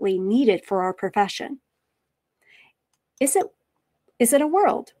desperately needed for our profession? Is it a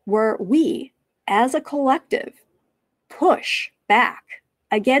world where we, as a collective, push back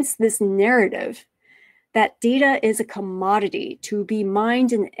against this narrative that data is a commodity to be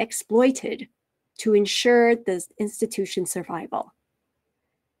mined and exploited to ensure the institution's survival?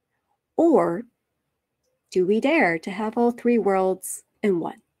 Or do we dare to have all three worlds in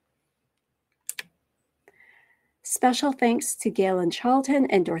one? Special thanks to Galen Charlton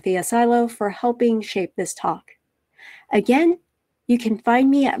and Dorothea Silo for helping shape this talk. Again, you can find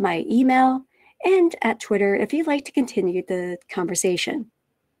me at my email and at Twitter if you'd like to continue the conversation.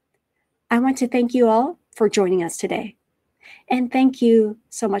 I want to thank you all for joining us today. And thank you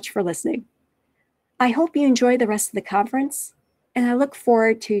so much for listening. I hope you enjoy the rest of the conference, and I look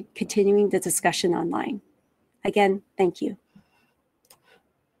forward to continuing the discussion online. Again, thank you.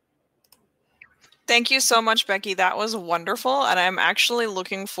 Thank you so much, Becky. That was wonderful. And I'm actually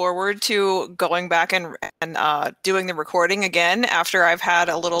looking forward to going back and doing the recording again after I've had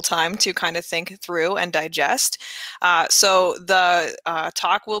a little time to kind of think through and digest. So the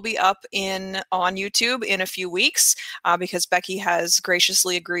talk will be up on YouTube in a few weeks because Becky has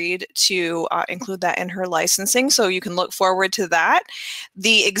graciously agreed to include that in her licensing. So you can look forward to that.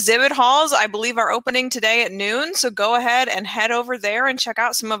 The exhibit halls, I believe, are opening today at noon. So go ahead and head over there and check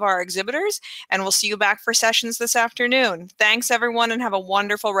out some of our exhibitors. And we'll see you back for sessions this afternoon. Thanks, everyone, and have a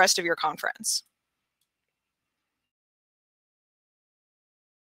wonderful rest of your conference.